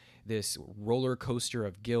this roller coaster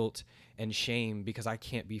of guilt and shame because I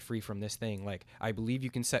can't be free from this thing. Like, I believe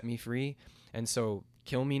you can set me free. And so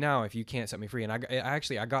kill me now if you can't set me free. And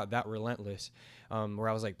I got that relentless, where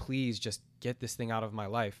I was like, please just get this thing out of my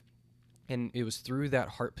life. And it was through that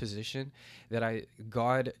heart position that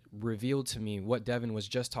God revealed to me what Devin was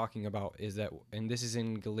just talking about, is that, and this is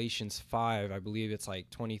in Galatians 5, I believe it's like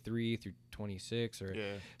 23 through 26 or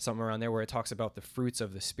somewhere around there, where it talks about the fruits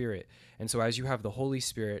of the Spirit. And so as you have the Holy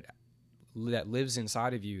Spirit that lives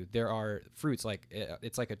inside of you, there are fruits. Like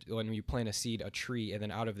it's like when you plant a seed, a tree, and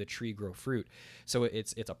then out of the tree grow fruit. So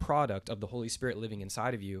it's a product of the Holy Spirit living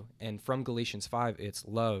inside of you. And from Galatians 5, it's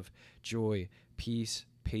love, joy, peace,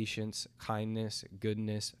 patience, kindness,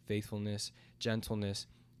 goodness, faithfulness, gentleness,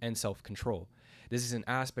 and self-control. This is an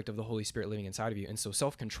aspect of the Holy Spirit living inside of you. And so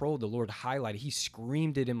self-control, the Lord highlighted, he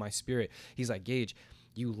screamed it in my spirit. He's like, Gage,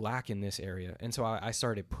 you lack in this area. And so I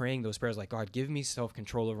started praying those prayers like, God, give me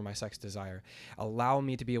self-control over my sex desire. Allow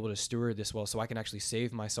me to be able to steward this well so I can actually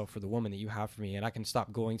save myself for the woman that you have for me. And I can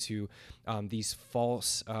stop going to these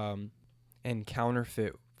false and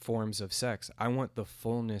counterfeit forms of sex. I want the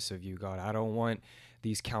fullness of you, God. I don't want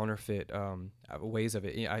these counterfeit ways of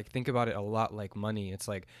it. I think about it a lot like money. It's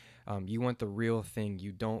like you want the real thing.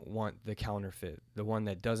 You don't want the counterfeit, the one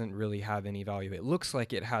that doesn't really have any value. It looks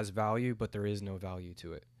like it has value, but there is no value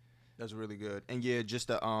to it. That's really good. And yeah, just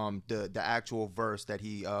the actual verse that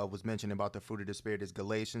he was mentioning about the fruit of the Spirit is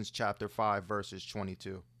Galatians chapter 5 verses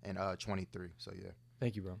 22 and 23. So yeah.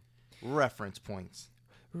 Thank you, bro. Reference points.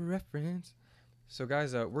 Reference. So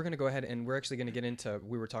guys, we're going to go ahead and we're actually going to get into,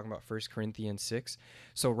 we were talking about 1 Corinthians 6.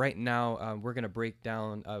 So right now we're going to break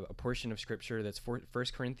down a portion of scripture that's 1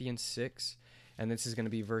 Corinthians 6. And this is going to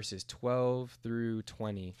be verses 12 through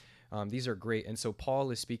 20. These are great. And so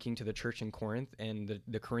Paul is speaking to the church in Corinth, and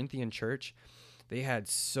the Corinthian church, they had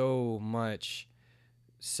so much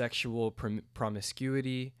sexual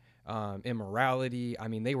promiscuity, immorality. I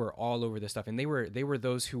mean, they were all over this stuff. And they were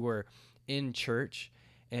those who were in church.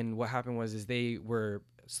 And what happened was they were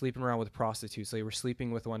sleeping around with prostitutes. They were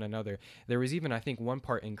sleeping with one another. There was even, I think, one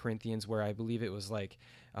part in Corinthians where I believe it was like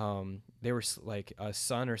they were like a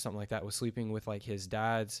son or something like that was sleeping with like his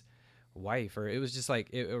dad's wife, or it was just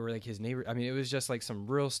like or like his neighbor. I mean, it was just like some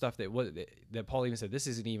real stuff that Paul even said, this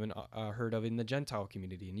isn't even heard of in the Gentile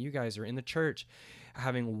community. And you guys are in the church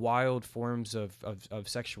having wild forms of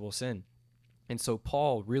sexual sin. And so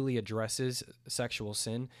Paul really addresses sexual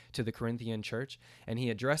sin to the Corinthian church, and he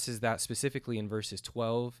addresses that specifically in verses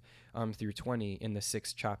 12 through 20 in the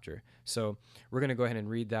 6th chapter. So we're going to go ahead and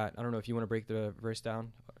read that. I don't know if you want to break the verse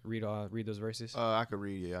down, read those verses. I could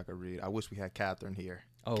read. Yeah, I could read. I wish we had Catherine here.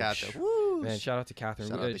 Oh, Catherine. Man, shout out to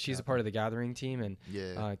Catherine. She's a part of the gathering team,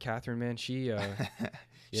 and Catherine, man, she's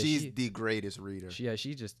the greatest reader.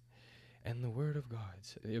 She just... And the word of God.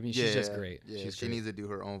 I mean, she's just great. Yeah, she needs to do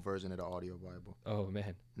her own version of the audio Bible. Oh,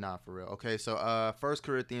 man. Nah, for real. Okay, so 1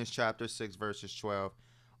 Corinthians chapter 6, verses 12.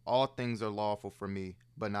 All things are lawful for me,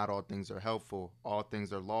 but not all things are helpful. All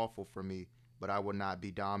things are lawful for me, but I will not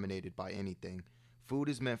be dominated by anything. Food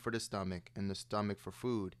is meant for the stomach, and the stomach for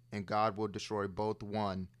food, and God will destroy both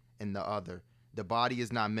one and the other. The body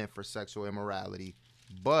is not meant for sexual immorality,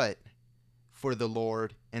 but for the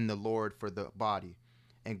Lord, and the Lord for the body.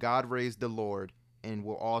 And God raised the Lord, and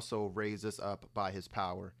will also raise us up by his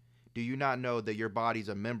power. Do you not know that your bodies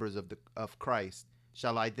are members of Christ?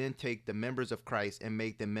 Shall I then take the members of Christ and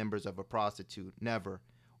make them members of a prostitute? Never.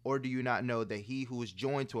 Or do you not know that he who is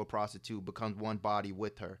joined to a prostitute becomes one body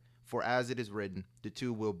with her? For as it is written, the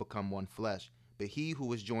two will become one flesh. But he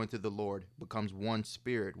who is joined to the Lord becomes one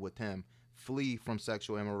spirit with him. Flee from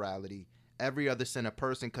sexual immorality. Every other sin a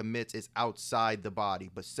person commits is outside the body,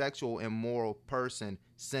 but sexual immoral person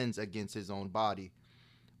sins against his own body.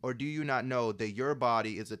 Or do you not know that your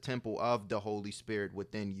body is a temple of the Holy Spirit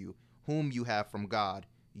within you, whom you have from God?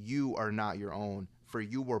 You are not your own, for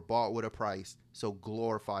you were bought with a price. So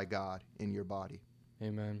glorify God in your body.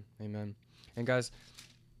 Amen. Amen. And guys,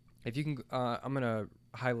 if you can, I'm going to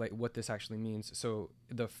highlight what this actually means. So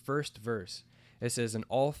the first verse, it says, and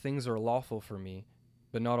all things are lawful for me,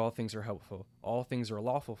 but not all things are helpful. All things are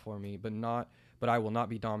lawful for me, but I will not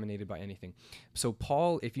be dominated by anything. So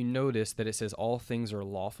Paul, if you notice that it says all things are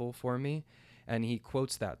lawful for me, and he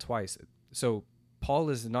quotes that twice. So Paul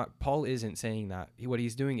isn't saying that. What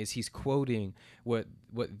he's doing is he's quoting what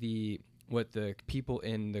the people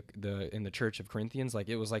in the church of Corinthians, like,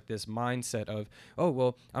 it was like this mindset of, oh,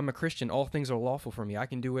 well, I'm a Christian, all things are lawful for me, I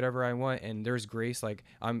can do whatever I want, and there's grace, like,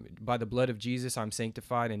 I'm by the blood of Jesus I'm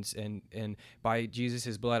sanctified, and by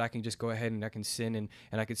Jesus' blood I can just go ahead and I can sin, and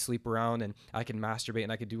I could sleep around, and I can masturbate,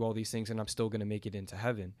 and I could do all these things, and I'm still going to make it into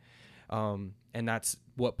heaven. And that's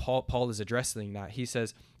what Paul is addressing. That he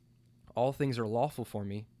says all things are lawful for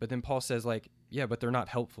me, but then Paul says, like, yeah, but they're not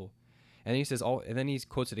helpful. And he says, and then he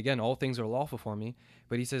quotes it again, all things are lawful for me,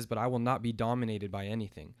 but he says, but I will not be dominated by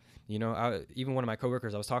anything. You know, even one of my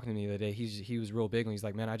coworkers, I was talking to me the other day, he was real big, and he's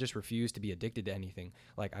like, man, I just refuse to be addicted to anything.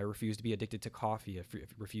 Like, I refuse to be addicted to coffee. I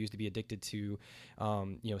refuse to be addicted to,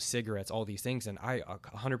 cigarettes, all these things. And I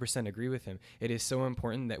 100% agree with him. It is so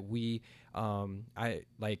important that we,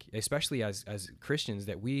 especially as Christians,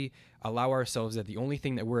 that we allow ourselves that the only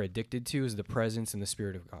thing that we're addicted to is the presence and the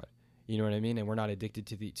Spirit of God. You know what I mean? And we're not addicted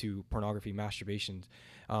to pornography, masturbation,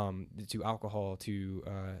 to alcohol, to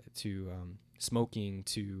smoking,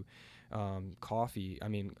 to coffee. I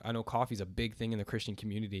mean, I know coffee is a big thing in the Christian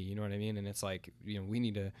community. You know what I mean? And it's like, we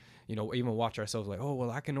need to, even watch ourselves, like, oh,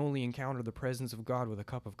 well, I can only encounter the presence of God with a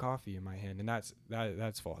cup of coffee in my hand, and that's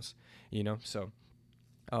false. So.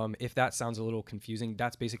 If that sounds a little confusing,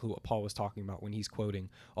 that's basically what Paul was talking about when he's quoting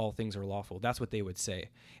all things are lawful. That's what they would say,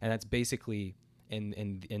 and that's basically.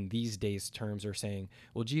 In these days terms are saying,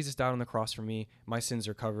 well, Jesus died on the cross for me, my sins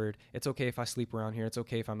are covered, it's okay if I sleep around here, it's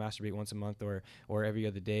okay if I masturbate once a month or every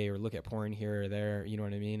other day, or look at porn here or there, you know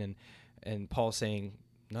what I mean? And Paul's saying,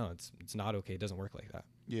 no, it's not okay, it doesn't work like that.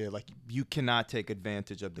 Yeah, like, you cannot take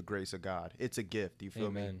advantage of the grace of God. It's a gift, you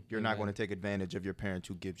feel me? You're not going to take advantage of your parent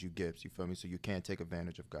who gives you gifts, you feel me? So you can't take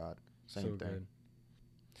advantage of God. Same thing. Good.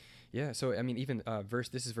 Yeah, so I mean, even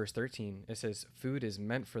this is verse 13. It says, food is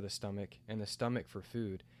meant for the stomach, and the stomach for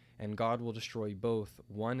food, and God will destroy both,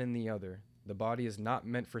 one and the other. The body is not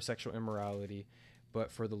meant for sexual immorality, but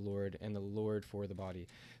for the Lord, and the Lord for the body.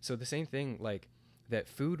 So the same thing, like, that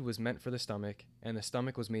food was meant for the stomach, and the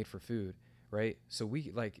stomach was made for food, right? So we,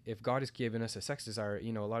 like, if God has given us a sex desire,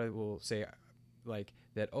 a lot of people will say, like,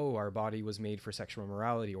 that, oh, our body was made for sexual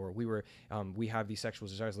immorality, or we have these sexual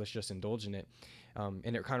desires, let's just indulge in it.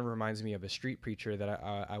 And it kind of reminds me of a street preacher that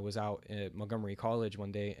I was out at Montgomery College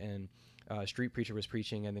one day, and a street preacher was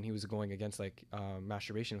preaching, and then he was going against, like,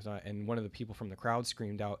 masturbation, and one of the people from the crowd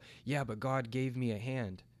screamed out, yeah, but God gave me a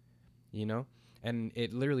hand, and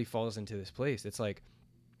it literally falls into this place. It's like,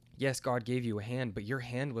 yes, God gave you a hand, but your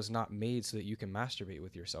hand was not made so that you can masturbate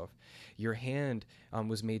with yourself. Your hand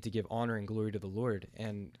was made to give honor and glory to the Lord,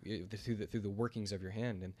 and through the workings of your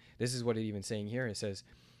hand. And this is what it even saying here. It says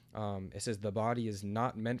the body is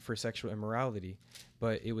not meant for sexual immorality,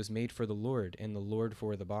 but it was made for the Lord, and the Lord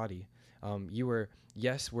for the body. We're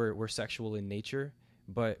sexual in nature,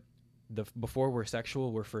 but before we're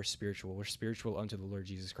sexual, we're first spiritual. We're spiritual unto the Lord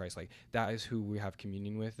Jesus Christ. Like, that is who we have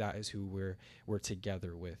communion with. That is who we're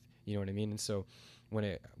together with. You know what I mean? And so when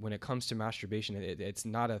it comes to masturbation, it's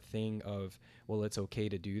not a thing of, well, it's okay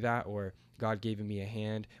to do that, or God gave me a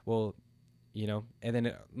hand. Well, and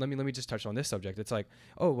then let me just touch on this subject. It's like,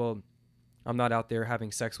 oh, well, I'm not out there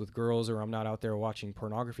having sex with girls, or I'm not out there watching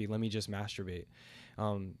pornography. Let me just masturbate.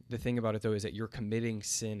 The thing about it, though, is that you're committing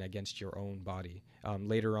sin against your own body.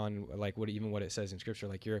 Later on, like what it says in Scripture,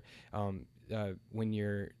 like when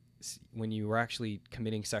you are actually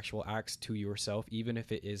committing sexual acts to yourself, even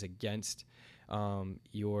if it is against even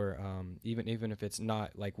if it's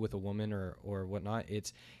not like with a woman or whatnot,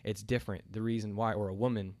 it's different. The reason why, or a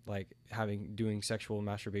woman like doing sexual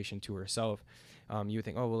masturbation to herself, you would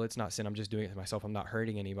think, oh, well, it's not sin, I'm just doing it to myself, I'm not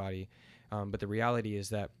hurting anybody. But the reality is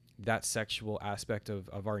that sexual aspect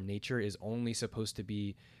of our nature is only supposed to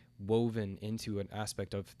be woven into an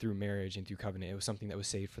aspect of through marriage and through covenant. It was something that was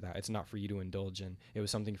saved for that. It's not for you to indulge in. It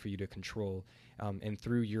was something for you to control. And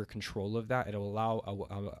through your control of that, it'll allow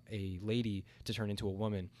a lady to turn into a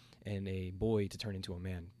woman and a boy to turn into a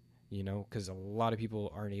man, because a lot of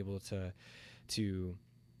people aren't able to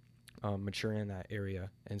mature in that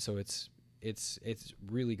area. And so it's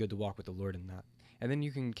really good to walk with the Lord in that. And then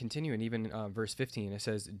you can continue, and even verse 15, it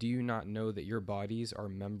says, do you not know that your bodies are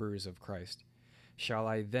members of Christ? Shall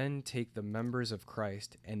I then take the members of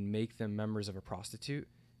Christ and make them members of a prostitute?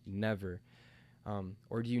 Never.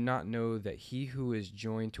 Or do you not know that he who is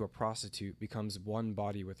joined to a prostitute becomes one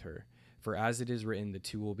body with her? For as it is written, the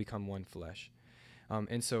two will become one flesh.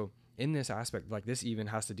 And so in this aspect, like this even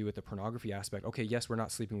has to do with the pornography aspect. Okay, yes, we're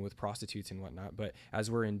not sleeping with prostitutes and whatnot, but as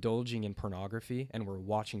we're indulging in pornography and we're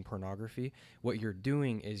watching pornography, what you're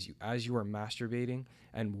doing is as you are masturbating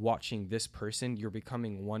and watching this person, you're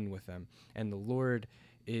becoming one with them. And the Lord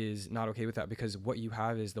is not okay with that, because what you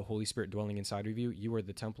have is the Holy Spirit dwelling inside of you. You are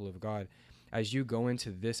the temple of God. As you go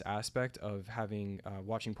into this aspect of having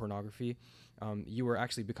watching pornography, you are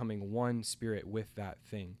actually becoming one spirit with that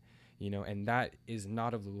thing. And that is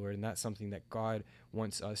not of the Lord, and that's something that God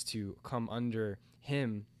wants us to come under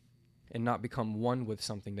him and not become one with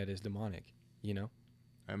something that is demonic.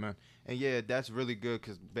 Amen. And yeah, that's really good,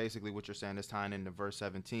 because basically what you're saying is tying into verse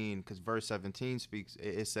 17, because verse 17 speaks,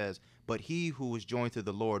 it says, but he who is joined to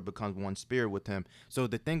the Lord becomes one spirit with him. So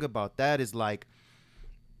the thing about that is, like,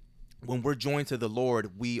 when we're joined to the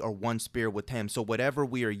Lord, we are one spirit with him. So whatever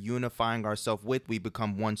we are unifying ourselves with, we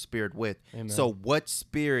become one spirit with. Amen. So what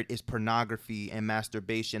spirit is pornography and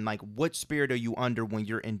masturbation? Like, what spirit are you under when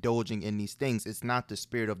you're indulging in these things? It's not the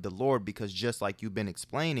spirit of the Lord, because just like you've been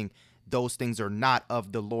explaining, those things are not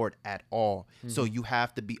of the Lord at all. Mm-hmm. So you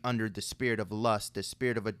have to be under the spirit of lust, the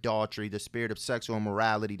spirit of adultery, the spirit of sexual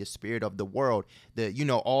immorality, the spirit of the world,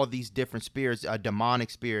 all these different spirits, a demonic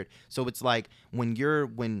spirit. So it's like when you're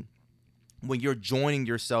joining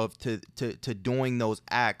yourself to doing those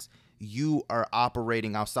acts, you are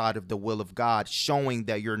operating outside of the will of God, showing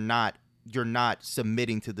that you're not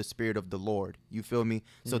submitting to the spirit of the Lord. You feel me?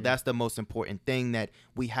 Mm-hmm. So that's the most important thing that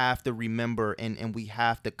we have to remember, and we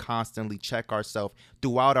have to constantly check ourselves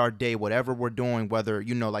throughout our day, whatever we're doing, whether,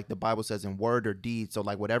 like the Bible says, in word or deed. So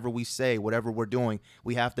like whatever we say, whatever we're doing,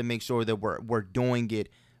 we have to make sure that we're doing it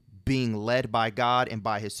being led by God and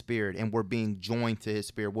by his spirit, and we're being joined to his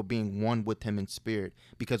spirit. We're being one with him in spirit,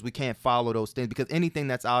 because we can't follow those things, because anything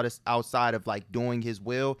that's outside of like doing his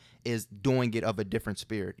will is doing it of a different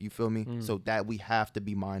spirit. You feel me? So that we have to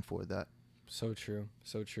be mindful of that. So true.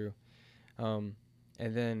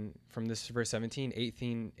 And then from this verse 17,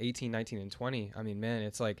 18, 19, and 20, I mean, man,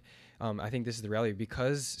 it's like, I think this is the reality,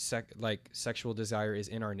 because sexual desire is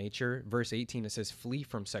in our nature. Verse 18, it says, flee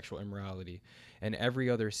from sexual immorality and every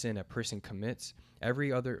other sin a person commits. Let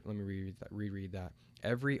me reread that.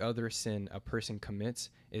 Every other sin a person commits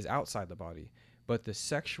is outside the body, but the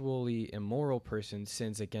sexually immoral person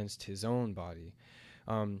sins against his own body.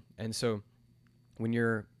 And so when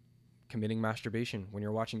you're committing masturbation, when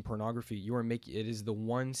you're watching pornography, it is the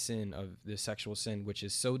one sin of the sexual sin, which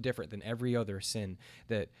is so different than every other sin,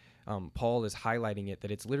 that Paul is highlighting it,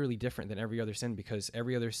 that it's literally different than every other sin, because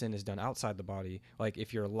every other sin is done outside the body. Like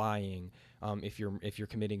if you're lying, if you're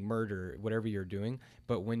committing murder, whatever you're doing.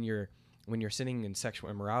 But when you're sinning in sexual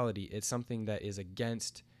immorality, it's something that is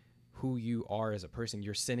against who you are as a person.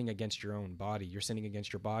 You're sinning against your own body. You're sinning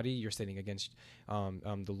against your body. You're sinning against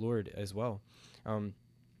the Lord as well.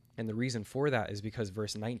 And the reason for that is because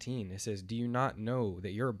verse 19, it says, do you not know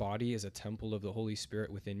that your body is a temple of the Holy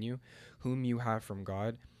Spirit within you, whom you have from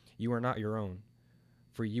God? You are not your own,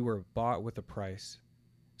 for you were bought with a price.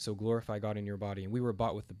 So glorify God in your body. And we were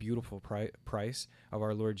bought with the beautiful price of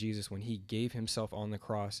our Lord Jesus when he gave himself on the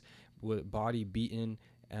cross, with body beaten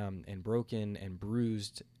and broken and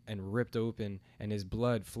bruised and ripped open, and his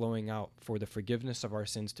blood flowing out for the forgiveness of our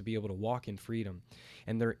sins, to be able to walk in freedom.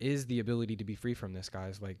 And there is the ability to be free from this,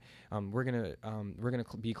 guys. Like we're gonna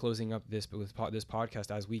be closing up this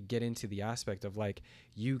podcast as we get into the aspect of like,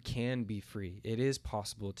 you can be free. It is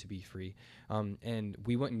possible to be free. And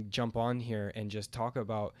we wouldn't jump on here and just talk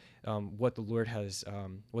about what the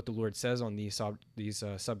Lord says on these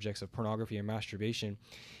subjects of pornography and masturbation,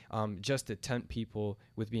 just to tempt people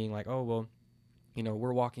with being like, oh well,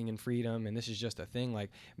 we're walking in freedom and this is just a thing. Like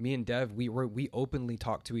me and Dev, we openly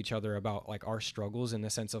talk to each other about like our struggles, in the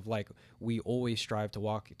sense of like, we always strive to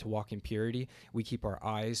walk in purity. We keep our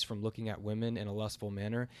eyes from looking at women in a lustful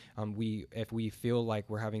manner. If we feel like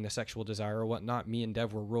we're having the sexual desire or whatnot, me and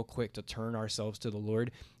Dev, we're real quick to turn ourselves to the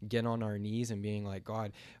Lord, get on our knees and being like,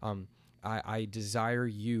 God, I desire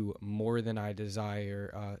you more than I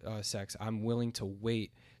desire sex. I'm willing to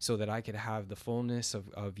wait so that I could have the fullness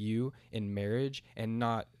of you in marriage, and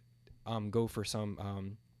not go for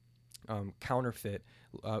some counterfeit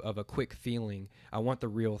of a quick feeling. I want the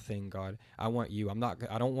real thing, God. I want you. I'm not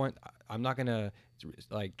gonna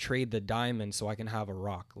like trade the diamond so I can have a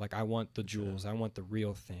rock. Like I want the jewels. I want the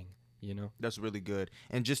real thing. you know? That's really good.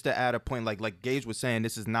 And just to add a point, like Gage was saying,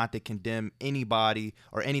 this is not to condemn anybody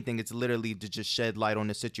or anything. It's literally to just shed light on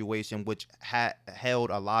the situation, which had held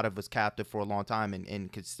a lot of us captive for a long time,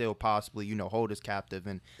 and could still possibly, hold us captive.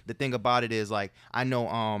 And the thing about it is, like, I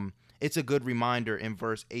know it's a good reminder in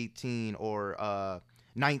verse 18 or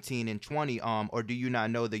 19 and 20, or do you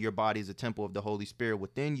not know that your body is a temple of the Holy Spirit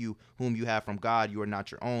within you, whom you have from God? You are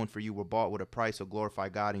not your own, for you were bought with a price, so glorify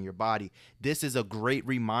God in your body. This is a great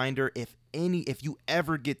reminder. If you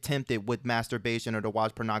ever get tempted with masturbation or to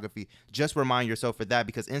watch pornography, just remind yourself of that,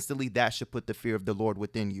 because instantly that should put the fear of the Lord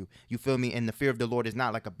within you. You feel me? And the fear of the Lord is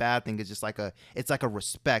not like a bad thing. It's just like it's like a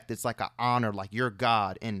respect. It's like an honor, like you're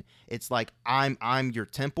God. And it's like, I'm your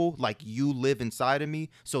temple, like you live inside of me.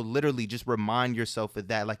 So literally just remind yourself of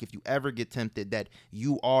that. Like if you ever get tempted, that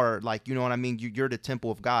you are, like, you know what I mean? You're the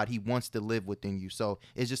temple of God. He wants to live within you. So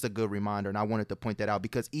it's just a good reminder. And I wanted to point that out,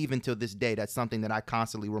 because even till this day, that's something that I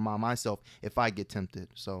constantly remind myself if I get tempted.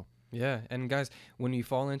 So yeah. And guys, when you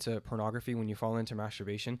fall into pornography, when you fall into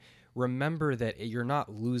masturbation, remember that you're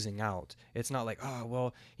not losing out. It's not like, oh,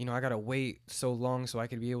 well, I got to wait so long so I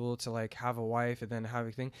could be able to like have a wife and then have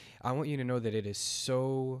a thing. I want you to know that it is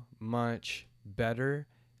so much better,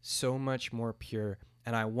 so much more pure.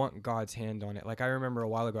 And I want God's hand on it. Like I remember a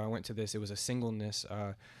while ago, I went to this, it was a singleness,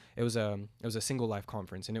 it was a single life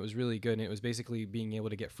conference, and it was really good. And it was basically being able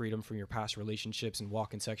to get freedom from your past relationships and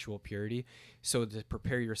walk in sexual purity, so to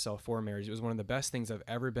prepare yourself for marriage. It was one of the best things I've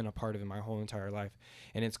ever been a part of in my whole entire life,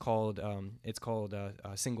 and it's called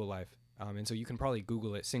Single Life. And so you can probably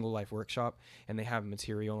Google it, Single Life Workshop, and they have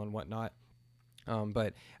material and whatnot.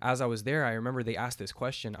 But as I was there, I remember they asked this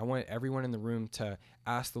question. I want everyone in the room to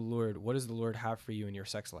ask the Lord, what does the Lord have for you in your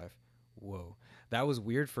sex life? Whoa, that was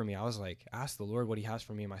weird for me. I was like, ask the Lord what he has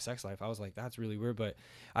for me in my sex life. I was like, that's really weird, but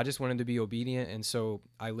I just wanted to be obedient. And so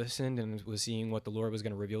I listened and was seeing what the Lord was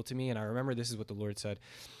going to reveal to me. And I remember this is what the Lord said.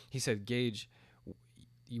 He said, Gage,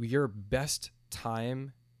 your best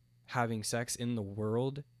time having sex in the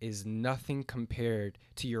world is nothing compared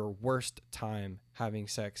to your worst time having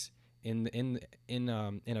sex in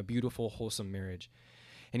a beautiful, wholesome marriage.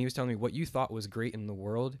 And he was telling me, what you thought was great in the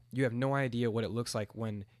world, you have no idea what it looks like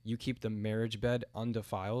when you keep the marriage bed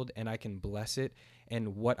undefiled, and I can bless it,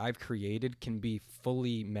 and what I've created can be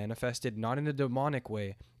fully manifested, not in a demonic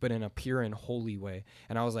way, but in a pure and holy way.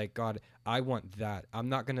 And I was like, God, I want that. I'm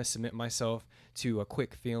not going to submit myself to a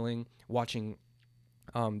quick feeling watching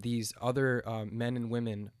these other men and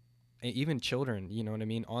women, even children, you know what I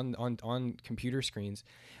mean, on computer screens.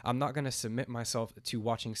 I'm not going to submit myself to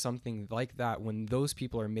watching something like that when those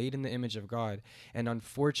people are made in the image of God. And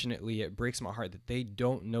unfortunately, it breaks my heart that they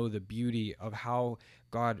don't know the beauty of how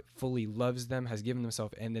God fully loves them, has given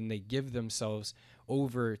themselves, and then they give themselves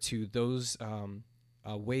over to those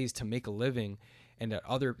ways to make a living, and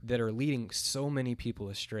that are leading so many people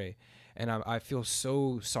astray. And I feel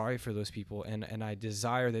so sorry for those people, and I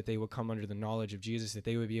desire that they would come under the knowledge of Jesus, that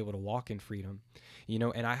they would be able to walk in freedom,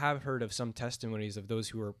 and I have heard of some testimonies of those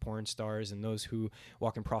who are porn stars and those who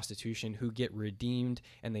walk in prostitution, who get redeemed,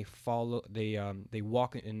 and they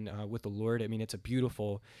walk in with the Lord. I mean, it's a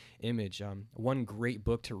beautiful image. One great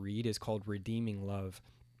book to read is called Redeeming Love.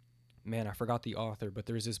 Man, I forgot the author, but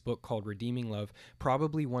there's this book called Redeeming Love,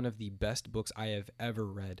 probably one of the best books I have ever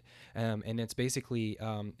read. And it's basically,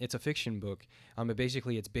 it's a fiction book, but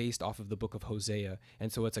basically it's based off of the book of Hosea.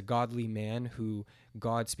 And so it's a godly man who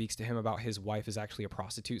God speaks to him about his wife is actually a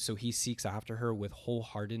prostitute. So he seeks after her with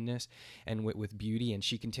wholeheartedness and with beauty, and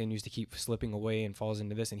she continues to keep slipping away and falls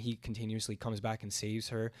into this, and he continuously comes back and saves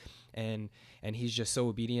her. And he's just so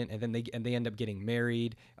obedient. And then they end up getting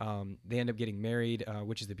married.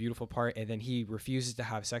 Which is the beautiful part. And then he refuses to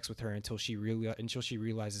have sex with her until she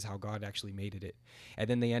realizes how God actually made it. And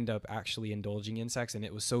then they end up actually indulging in sex, and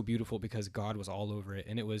it was so beautiful because God was all over it.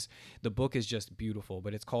 And the book is just beautiful,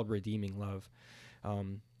 but it's called Redeeming Love.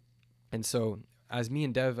 And so as me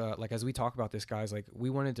and Dev, as we talk about this, guys, we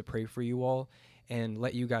wanted to pray for you all and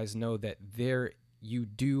let you guys know that you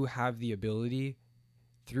do have the ability,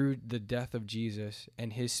 through the death of Jesus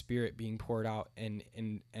and his Spirit being poured out and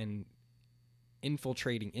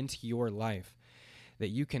infiltrating into your life, that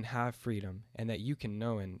you can have freedom and that you can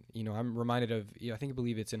know. And, I'm reminded of, I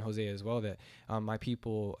believe it's in Hosea as well, that my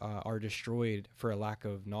people are destroyed for a lack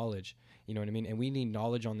of knowledge. You know what I mean? And we need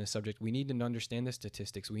knowledge on this subject. We need to understand the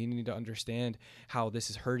statistics. We need to understand how this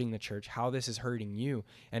is hurting the church, how this is hurting you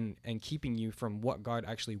and keeping you from what God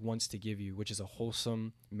actually wants to give you, which is a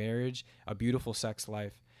wholesome marriage, a beautiful sex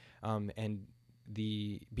life, and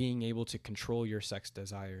the being able to control your sex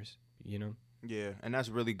desires, Yeah, and that's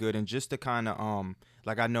really good. And just to kind of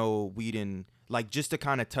like I know we didn't like just to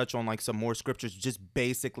kind of touch on like some more scriptures, just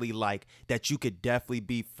basically like that you could definitely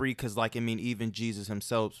be free, because like I mean even Jesus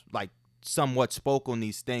himself like somewhat spoke on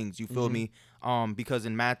these things. You feel Mm-hmm. me? Because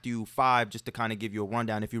in Matthew 5, just to kind of give you a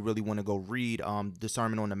rundown, if you really want to go read the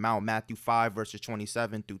Sermon on the Mount, Matthew 5 verses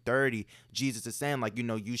 27 through 30, Jesus is saying like, you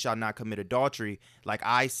know, you shall not commit adultery. Like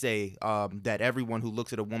I say, that everyone who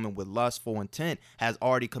looks at a woman with lustful intent has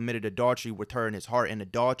already committed adultery with her in his heart. And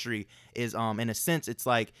adultery is in a sense, it's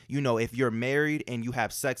like, you know, if you're married and you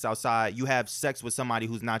have sex outside, you have sex with somebody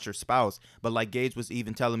who's not your spouse. But like Gage was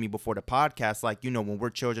even telling me before the podcast, like, you know, when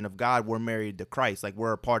we're children of God, we're married to Christ. Like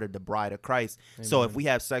we're a part of the bride of Christ. So if Amen. we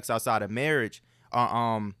have sex outside of marriage,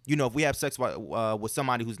 you know, if we have sex with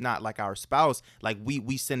somebody who's not like our spouse, like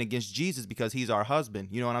we sin against Jesus because he's our husband.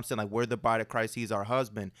 You know what I'm saying? Like we're the bride of Christ, he's our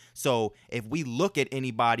husband. So if we look at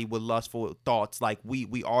anybody with lustful thoughts, like we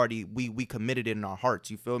already we committed it in our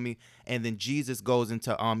hearts. You feel me? And then Jesus goes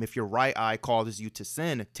into if your right eye causes you to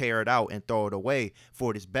sin, tear it out and throw it away.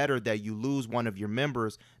 For it is better that you lose one of your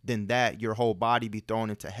members than that your whole body be thrown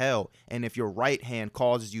into hell. And if your right hand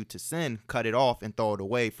causes you to sin, cut it off and throw it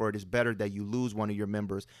away. For it is better that you lose one of your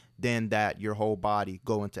members than that your whole body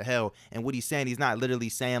go into hell. And what he's saying, he's not literally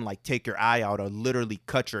saying like take your eye out or literally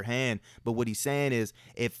cut your hand. But what he's saying is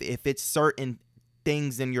if it's certain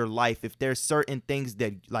things in your life, if there's certain things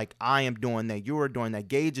that like I am doing, that you are doing, that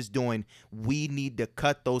Gage is doing, we need to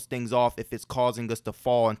cut those things off if it's causing us to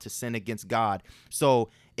fall and to sin against God. So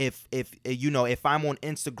if you know, if I'm on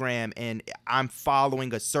Instagram and I'm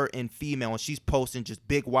following a certain female and she's posting just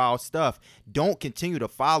big wild stuff, don't continue to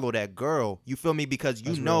follow that girl. You feel me? Because you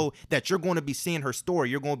That's know real. that you're going to be seeing her story,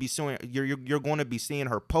 you're going to be seeing you're going to be seeing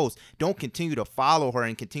her post. Don't continue to follow her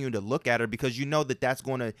and continue to look at her, because you know that that's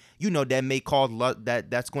going to, you know, that may cause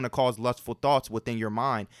that's going to cause lustful thoughts within your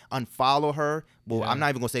mind. Unfollow her. Well, I'm Yeah. not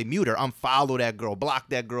even going to say mute her. Unfollow that girl, block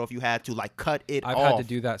that girl if you had to, like cut it I've had to off.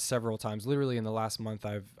 do that several times. Literally in the last month,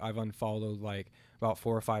 I've unfollowed like about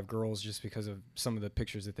 4 or 5 girls just because of some of the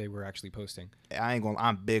pictures that they were actually posting.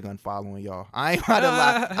 I'm big on following y'all. I ain't gonna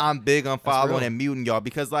lie. I'm big on That's following real. and muting y'all,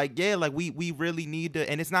 because like, yeah, like we really need to,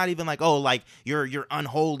 and it's not even like, oh, like you're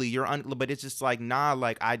unholy, but it's just like, nah,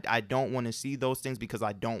 like I don't want to see those things, because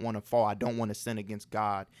I don't want to fall. I don't want to sin against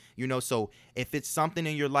God. You know, so if it's something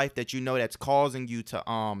in your life that you know that's causing you to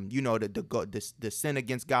you know, the sin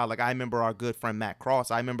against God. Like I remember our good friend Matt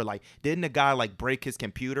Cross. I remember like, didn't the guy like break his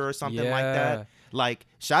computer or something like that? Yeah. Like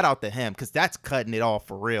shout out to him, because that's cutting it off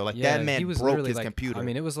for real. Like that Yeah, he man was broke literally his like, computer. I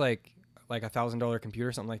mean, it was like $1,000 computer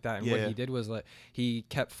or something like that. And what Yeah. he did was like he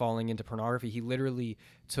kept falling into pornography. He literally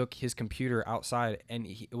took his computer outside and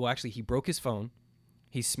he broke his phone.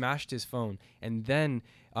 He smashed his phone and then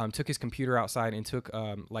took his computer outside and took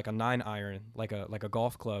like a 9-iron, like a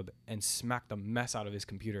golf club, and smacked the mess out of his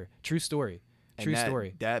computer. True story. True And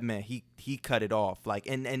story. that man, he cut it off. Like,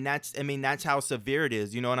 and that's, I mean, that's how severe it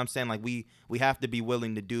is. You know what I'm saying? Like we have to be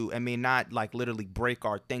willing to do, I mean, not like literally break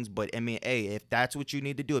our things, but I mean, hey, if that's what you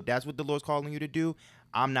need to do, if that's what the Lord's calling you to do,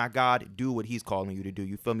 I'm not God. Do what he's calling you to do.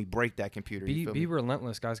 You feel me? Break that computer. You feel Be me?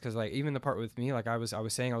 relentless, guys, because like even the part with me, like I was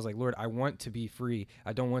saying, I was like, Lord, I want to be free.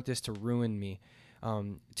 I don't want this to ruin me.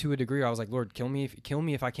 To a degree, I was like, Lord, kill me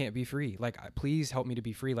if I can't be free. Like, please help me to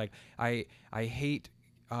be free. Like I hate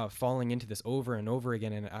falling into this over and over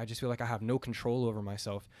again, and I just feel like I have no control over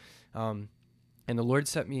myself. And the Lord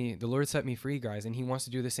set me free, guys, and he wants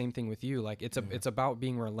to do the same thing with you. Like it's about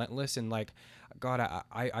being relentless, and like, God,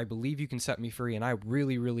 I believe you can set me free, and I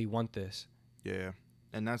really, really want this. Yeah.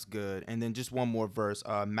 And that's good. And then just one more verse,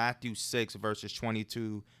 Matthew 6 verses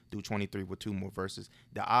 22 through 23, with 2 more verses.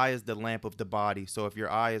 The eye is the lamp of the body. So if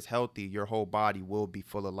your eye is healthy, your whole body will be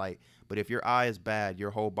full of light. But if your eye is bad,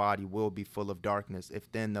 your whole body will be full of darkness.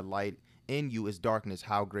 If then the light in you is darkness,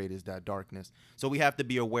 how great is that darkness? So we have to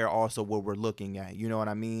be aware also what we're looking at. You know what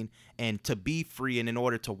I mean? And to be free, and in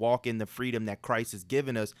order to walk in the freedom that Christ has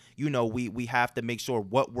given us, you know, we have to make sure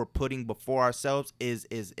what we're putting before ourselves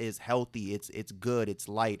is healthy. It's good. It's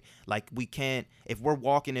light. Like we can't, if we're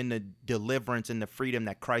walking in the deliverance and the freedom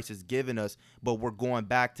that Christ has given us, but we're going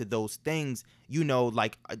back to those things, you know,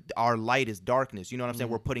 like our light is darkness. You know what I'm saying?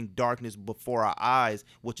 We're putting darkness before our eyes,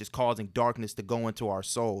 which is causing darkness to go into our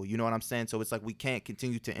soul. You know what I'm saying? saying? So it's like we can't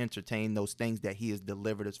continue to entertain those things that he has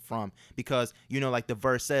delivered us from, because, like the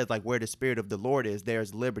verse says, like, where the Spirit of the Lord is,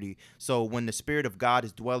 there's liberty. So when the Spirit of God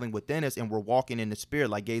is dwelling within us and we're walking in the Spirit,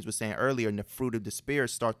 like Gaze was saying earlier, and the fruit of the Spirit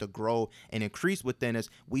start to grow and increase within us,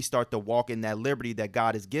 we start to walk in that liberty that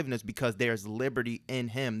God has given us, because there's liberty in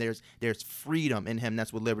him. There's freedom in him.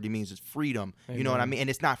 That's what liberty means, is freedom. Amen. You know what I mean? And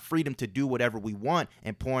it's not freedom to do whatever we want,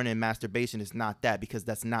 and porn and masturbation is not that, because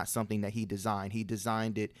that's not something that he designed. He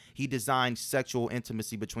designed it. He designed sexual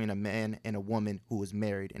intimacy between a man and a woman who was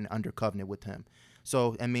married and under covenant with him.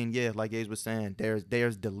 So, I mean, yeah, like Gaze was saying,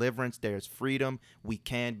 there's deliverance, there's freedom. We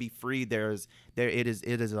can be free. It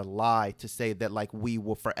is a lie to say that, like, we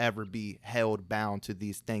will forever be held bound to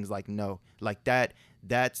these things. Like, no, like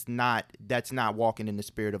that's not walking in the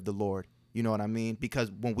Spirit of the Lord. You know what I mean? Because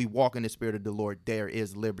when we walk in the Spirit of the Lord, there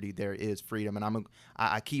is liberty, there is freedom. And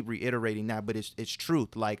I keep reiterating that, but it's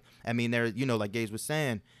truth. Like, I mean, like Gaze was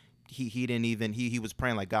saying, he didn't even, he was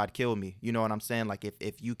praying like, God, kill me. You know what I'm saying? Like,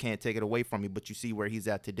 if you can't take it away from me, but you see where he's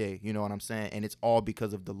at today, you know what I'm saying? And it's all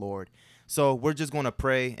because of the Lord. So we're just going to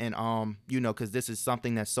pray, and, because this is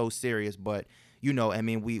something that's so serious, but, I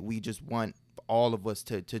mean, we just want all of us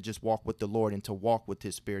to just walk with the Lord and to walk with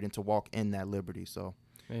his Spirit and to walk in that liberty. So,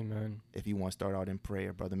 amen. If you want to start out in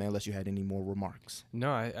prayer, brother, man, unless you had any more remarks. No,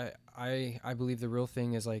 I believe the real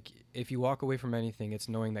thing is, like, if you walk away from anything, it's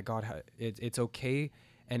knowing that God it's okay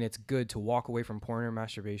and it's good to walk away from porn or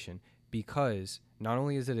masturbation, because not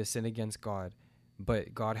only is it a sin against God,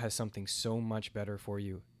 but God has something so much better for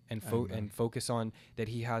you. And focus on that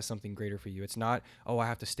he has something greater for you. It's not, oh, I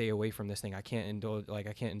have to stay away from this thing. I can't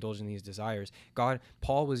indulge in these desires.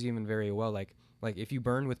 Paul was even very well like if you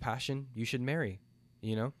burn with passion, you should marry.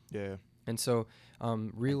 Yeah. And so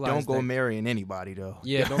realize, don't go marrying anybody though.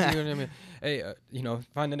 Yeah, don't be hey,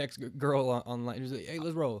 find the next girl online. Just like, hey,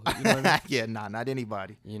 let's roll. You know what I mean? Yeah, not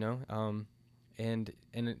anybody. And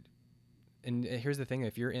here's the thing: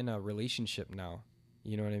 if you're in a relationship now,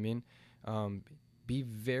 you know what I mean. Be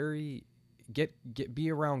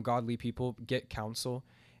around godly people, get counsel,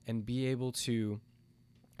 and be able to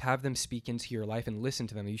have them speak into your life and listen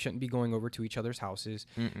to them. You shouldn't be going over to each other's houses.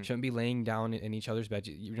 You shouldn't be laying down in each other's beds.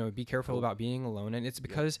 Be careful about being alone. And it's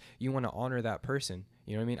because you want to honor that person.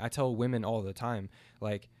 You know what I mean? I tell women all the time,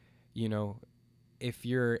 like, if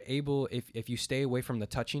you're able, if you stay away from the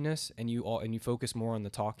touchiness and you focus more on the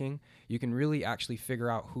talking, you can really actually figure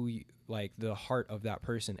out like the heart of that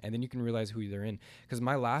person. And then you can realize who they're in. Because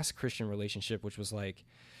my last Christian relationship, which was like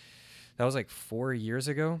 4 years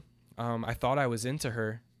ago, I thought I was into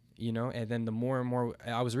her, and then the more and more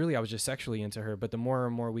I was just sexually into her, but the more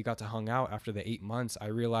and more we got to hang out after the 8 months, I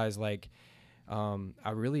realized, like,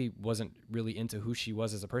 I really wasn't really into who she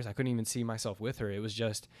was as a person. I couldn't even see myself with her. It was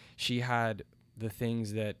just, she had the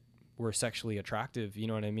things that were sexually attractive, you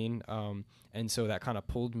know what I mean? And so that kind of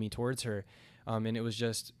pulled me towards her. And it was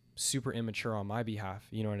just super immature on my behalf,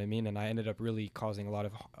 you know what I mean? And I ended up really causing a lot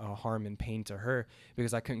of harm and pain to her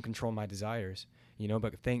because I couldn't control my desires,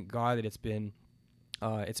 but thank God that it's been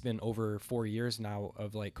over 4 years now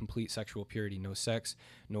of, like, complete sexual purity, no sex,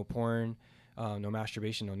 no porn, no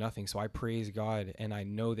masturbation, no nothing. So I praise God, and I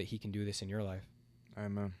know that he can do this in your life.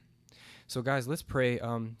 Amen. So guys, let's pray.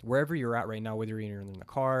 Wherever you're at right now, whether you're in the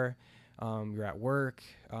car, you're at work,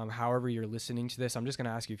 however you're listening to this, I'm just going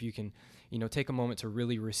to ask you if you can, take a moment to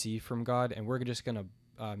really receive from God, and we're just going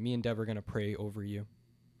to, me and Dev are going to pray over you.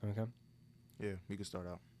 Okay? Yeah, we can start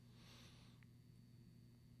out.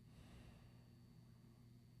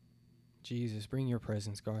 Jesus, bring your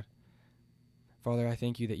presence, God. Father, I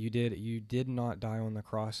thank you that you did not die on the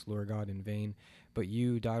cross, Lord God, in vain, but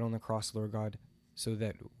you died on the cross, Lord God, so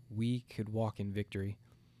that we could walk in victory.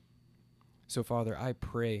 So, Father, I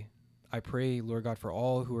pray, Lord God, for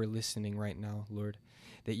all who are listening right now, Lord,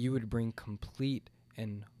 that you would bring a complete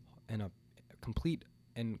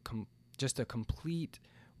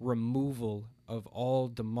removal of all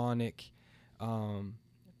demonic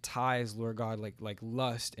ties, Lord God, like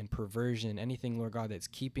lust and perversion, anything, Lord God, that's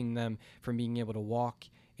keeping them from being able to walk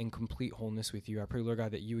in complete wholeness with you. I pray, Lord God,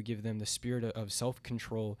 that you would give them the spirit of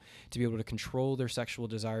self-control to be able to control their sexual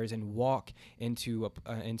desires and walk into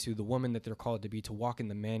the woman that they're called to be, to walk in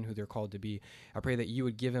the man who they're called to be. I pray that you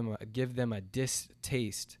would give them a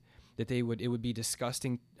distaste, that it would be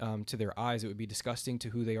disgusting to their eyes. It would be disgusting to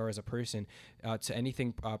who they are as a person, to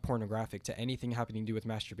anything pornographic, to anything having to do with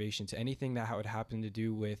masturbation, to anything that would happen to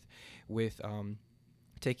do with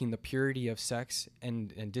taking the purity of sex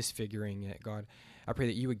and disfiguring it, God. I pray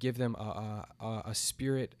that you would give them a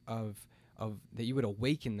spirit of that you would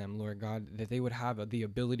awaken them, Lord God, that they would have the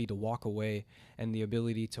ability to walk away and the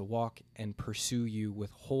ability to walk and pursue you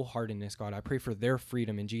with wholeheartedness, God. I pray for their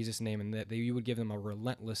freedom in Jesus' name, and that you would give them a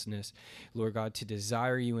relentlessness, Lord God, to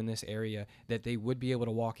desire you in this area, that they would be able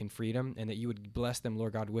to walk in freedom, and that you would bless them,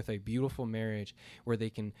 Lord God, with a beautiful marriage where they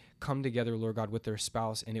can come together, Lord God, with their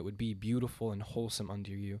spouse, and it would be beautiful and wholesome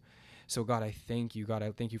under you. So, God, I thank you. God,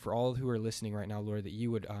 I thank you for all who are listening right now, Lord, that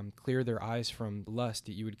you would clear their eyes from lust,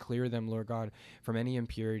 that you would clear them, Lord God, from any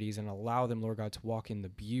impurities, and allow them, Lord God, to walk in the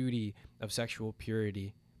beauty of sexual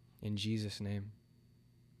purity. In Jesus' name.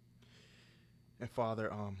 And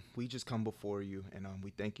Father, we just come before you, and we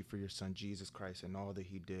thank you for your Son, Jesus Christ, and all that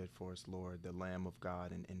he did for us, Lord, the Lamb of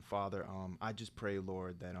God. And Father, I just pray,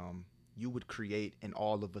 Lord, that you would create in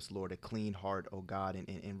all of us, Lord, a clean heart, oh God,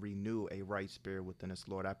 and renew a right spirit within us,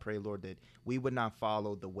 Lord. I pray, Lord, that we would not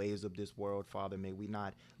follow the ways of this world, Father. May we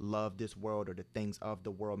not love this world or the things of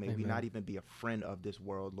the world. May Amen. we not even be a friend of this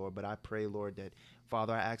world, Lord. But I pray, Lord, that,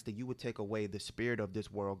 Father, I ask that you would take away the spirit of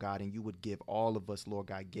this world, God, and you would give all of us, Lord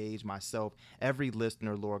God, Gage, myself, every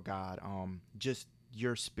listener, Lord God, just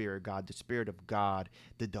your spirit, God, the spirit of God,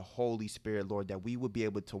 the Holy Spirit, Lord, that we would be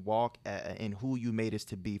able to walk in who you made us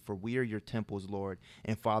to be, for we are your temples, Lord.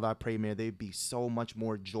 And Father, I pray, may there be so much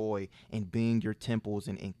more joy in being your temples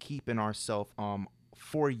and keeping ourselves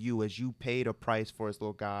for you, as you paid a price for us,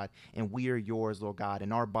 Lord God, and we are yours, Lord God,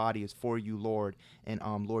 and our body is for you, Lord, and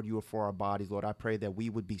Lord, you are for our bodies, Lord. I pray that we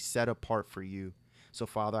would be set apart for you. So,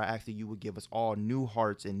 Father, I ask that you would give us all new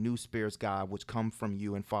hearts and new spirits, God, which come from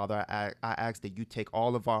you. And, Father, I ask that you take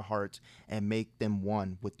all of our hearts and make them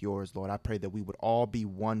one with yours, Lord. I pray that we would all be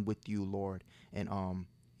one with you, Lord. And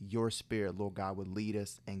your spirit, Lord God, would lead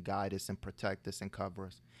us and guide us and protect us and cover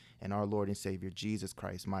us. In our Lord and Savior, Jesus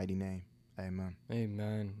Christ's mighty name. Amen.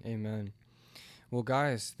 Amen. Amen. Well,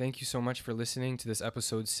 guys, thank you so much for listening to this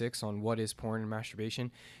episode 6 on what is porn and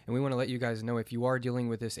masturbation. And we want to let you guys know, if you are dealing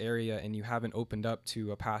with this area and you haven't opened up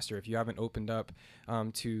to a pastor, if you haven't opened up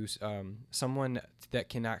to someone that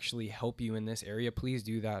can actually help you in this area, please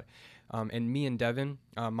do that. And me and Devin,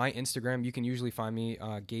 my Instagram, you can usually find me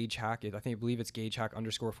Gage Hack. I believe it's Gage Hack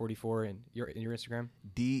 _44 in your Instagram.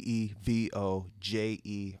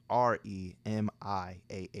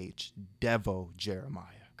 DEVOJEREMIAH. Devo Jeremiah.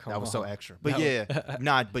 Come that was on. so extra. But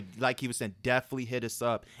but like he was saying, definitely hit us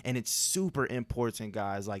up. And it's super important,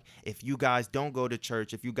 guys. Like, if you guys don't go to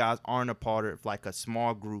church, if you guys aren't a part of like a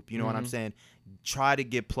small group, you know what I'm saying? Try to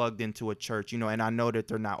get plugged into a church, and I know that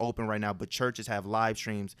they're not open right now, but churches have live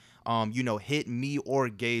streams. Hit me or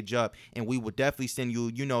Gage up, and we will definitely send you,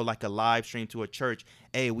 like a live stream to a church.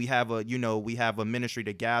 Hey, we have a ministry,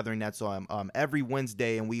 The Gathering, that's every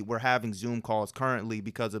Wednesday, and we're having Zoom calls currently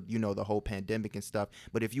because of, the whole pandemic and stuff.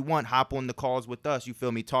 But if you want, hop on the calls with us, you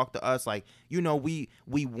feel me? Talk to us. Like, we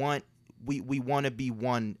want to be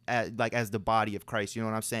one as the body of Christ, you know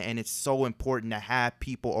what I'm saying? And it's so important to have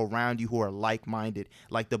people around you who are like-minded.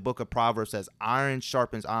 Like the book of Proverbs says, iron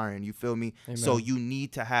sharpens iron, you feel me? Amen. So you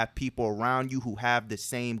need to have people around you who have the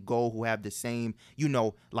same goal, who have the same,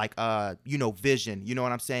 vision, you know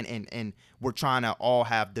what I'm saying? And we're trying to all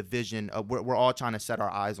have the vision. We're all trying to set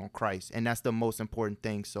our eyes on Christ, and that's the most important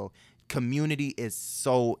thing. So community is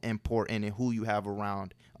so important in who you have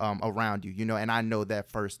around you, and I know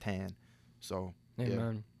that firsthand. So,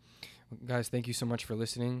 amen. Guys, thank you so much for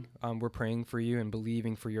listening. We're praying for you and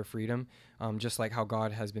believing for your freedom, just like how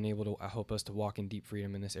God has been able to help us to walk in deep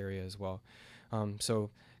freedom in this area as well. So,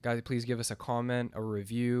 guys, please give us a comment, a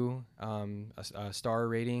review, a star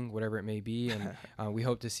rating, whatever it may be. And we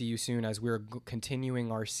hope to see you soon as we're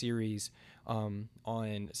continuing our series on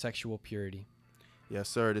sexual purity. Yes,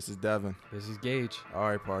 sir. This is Devin. This is Gage. All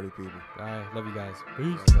right, party people. All right. Love you guys.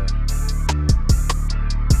 Peace.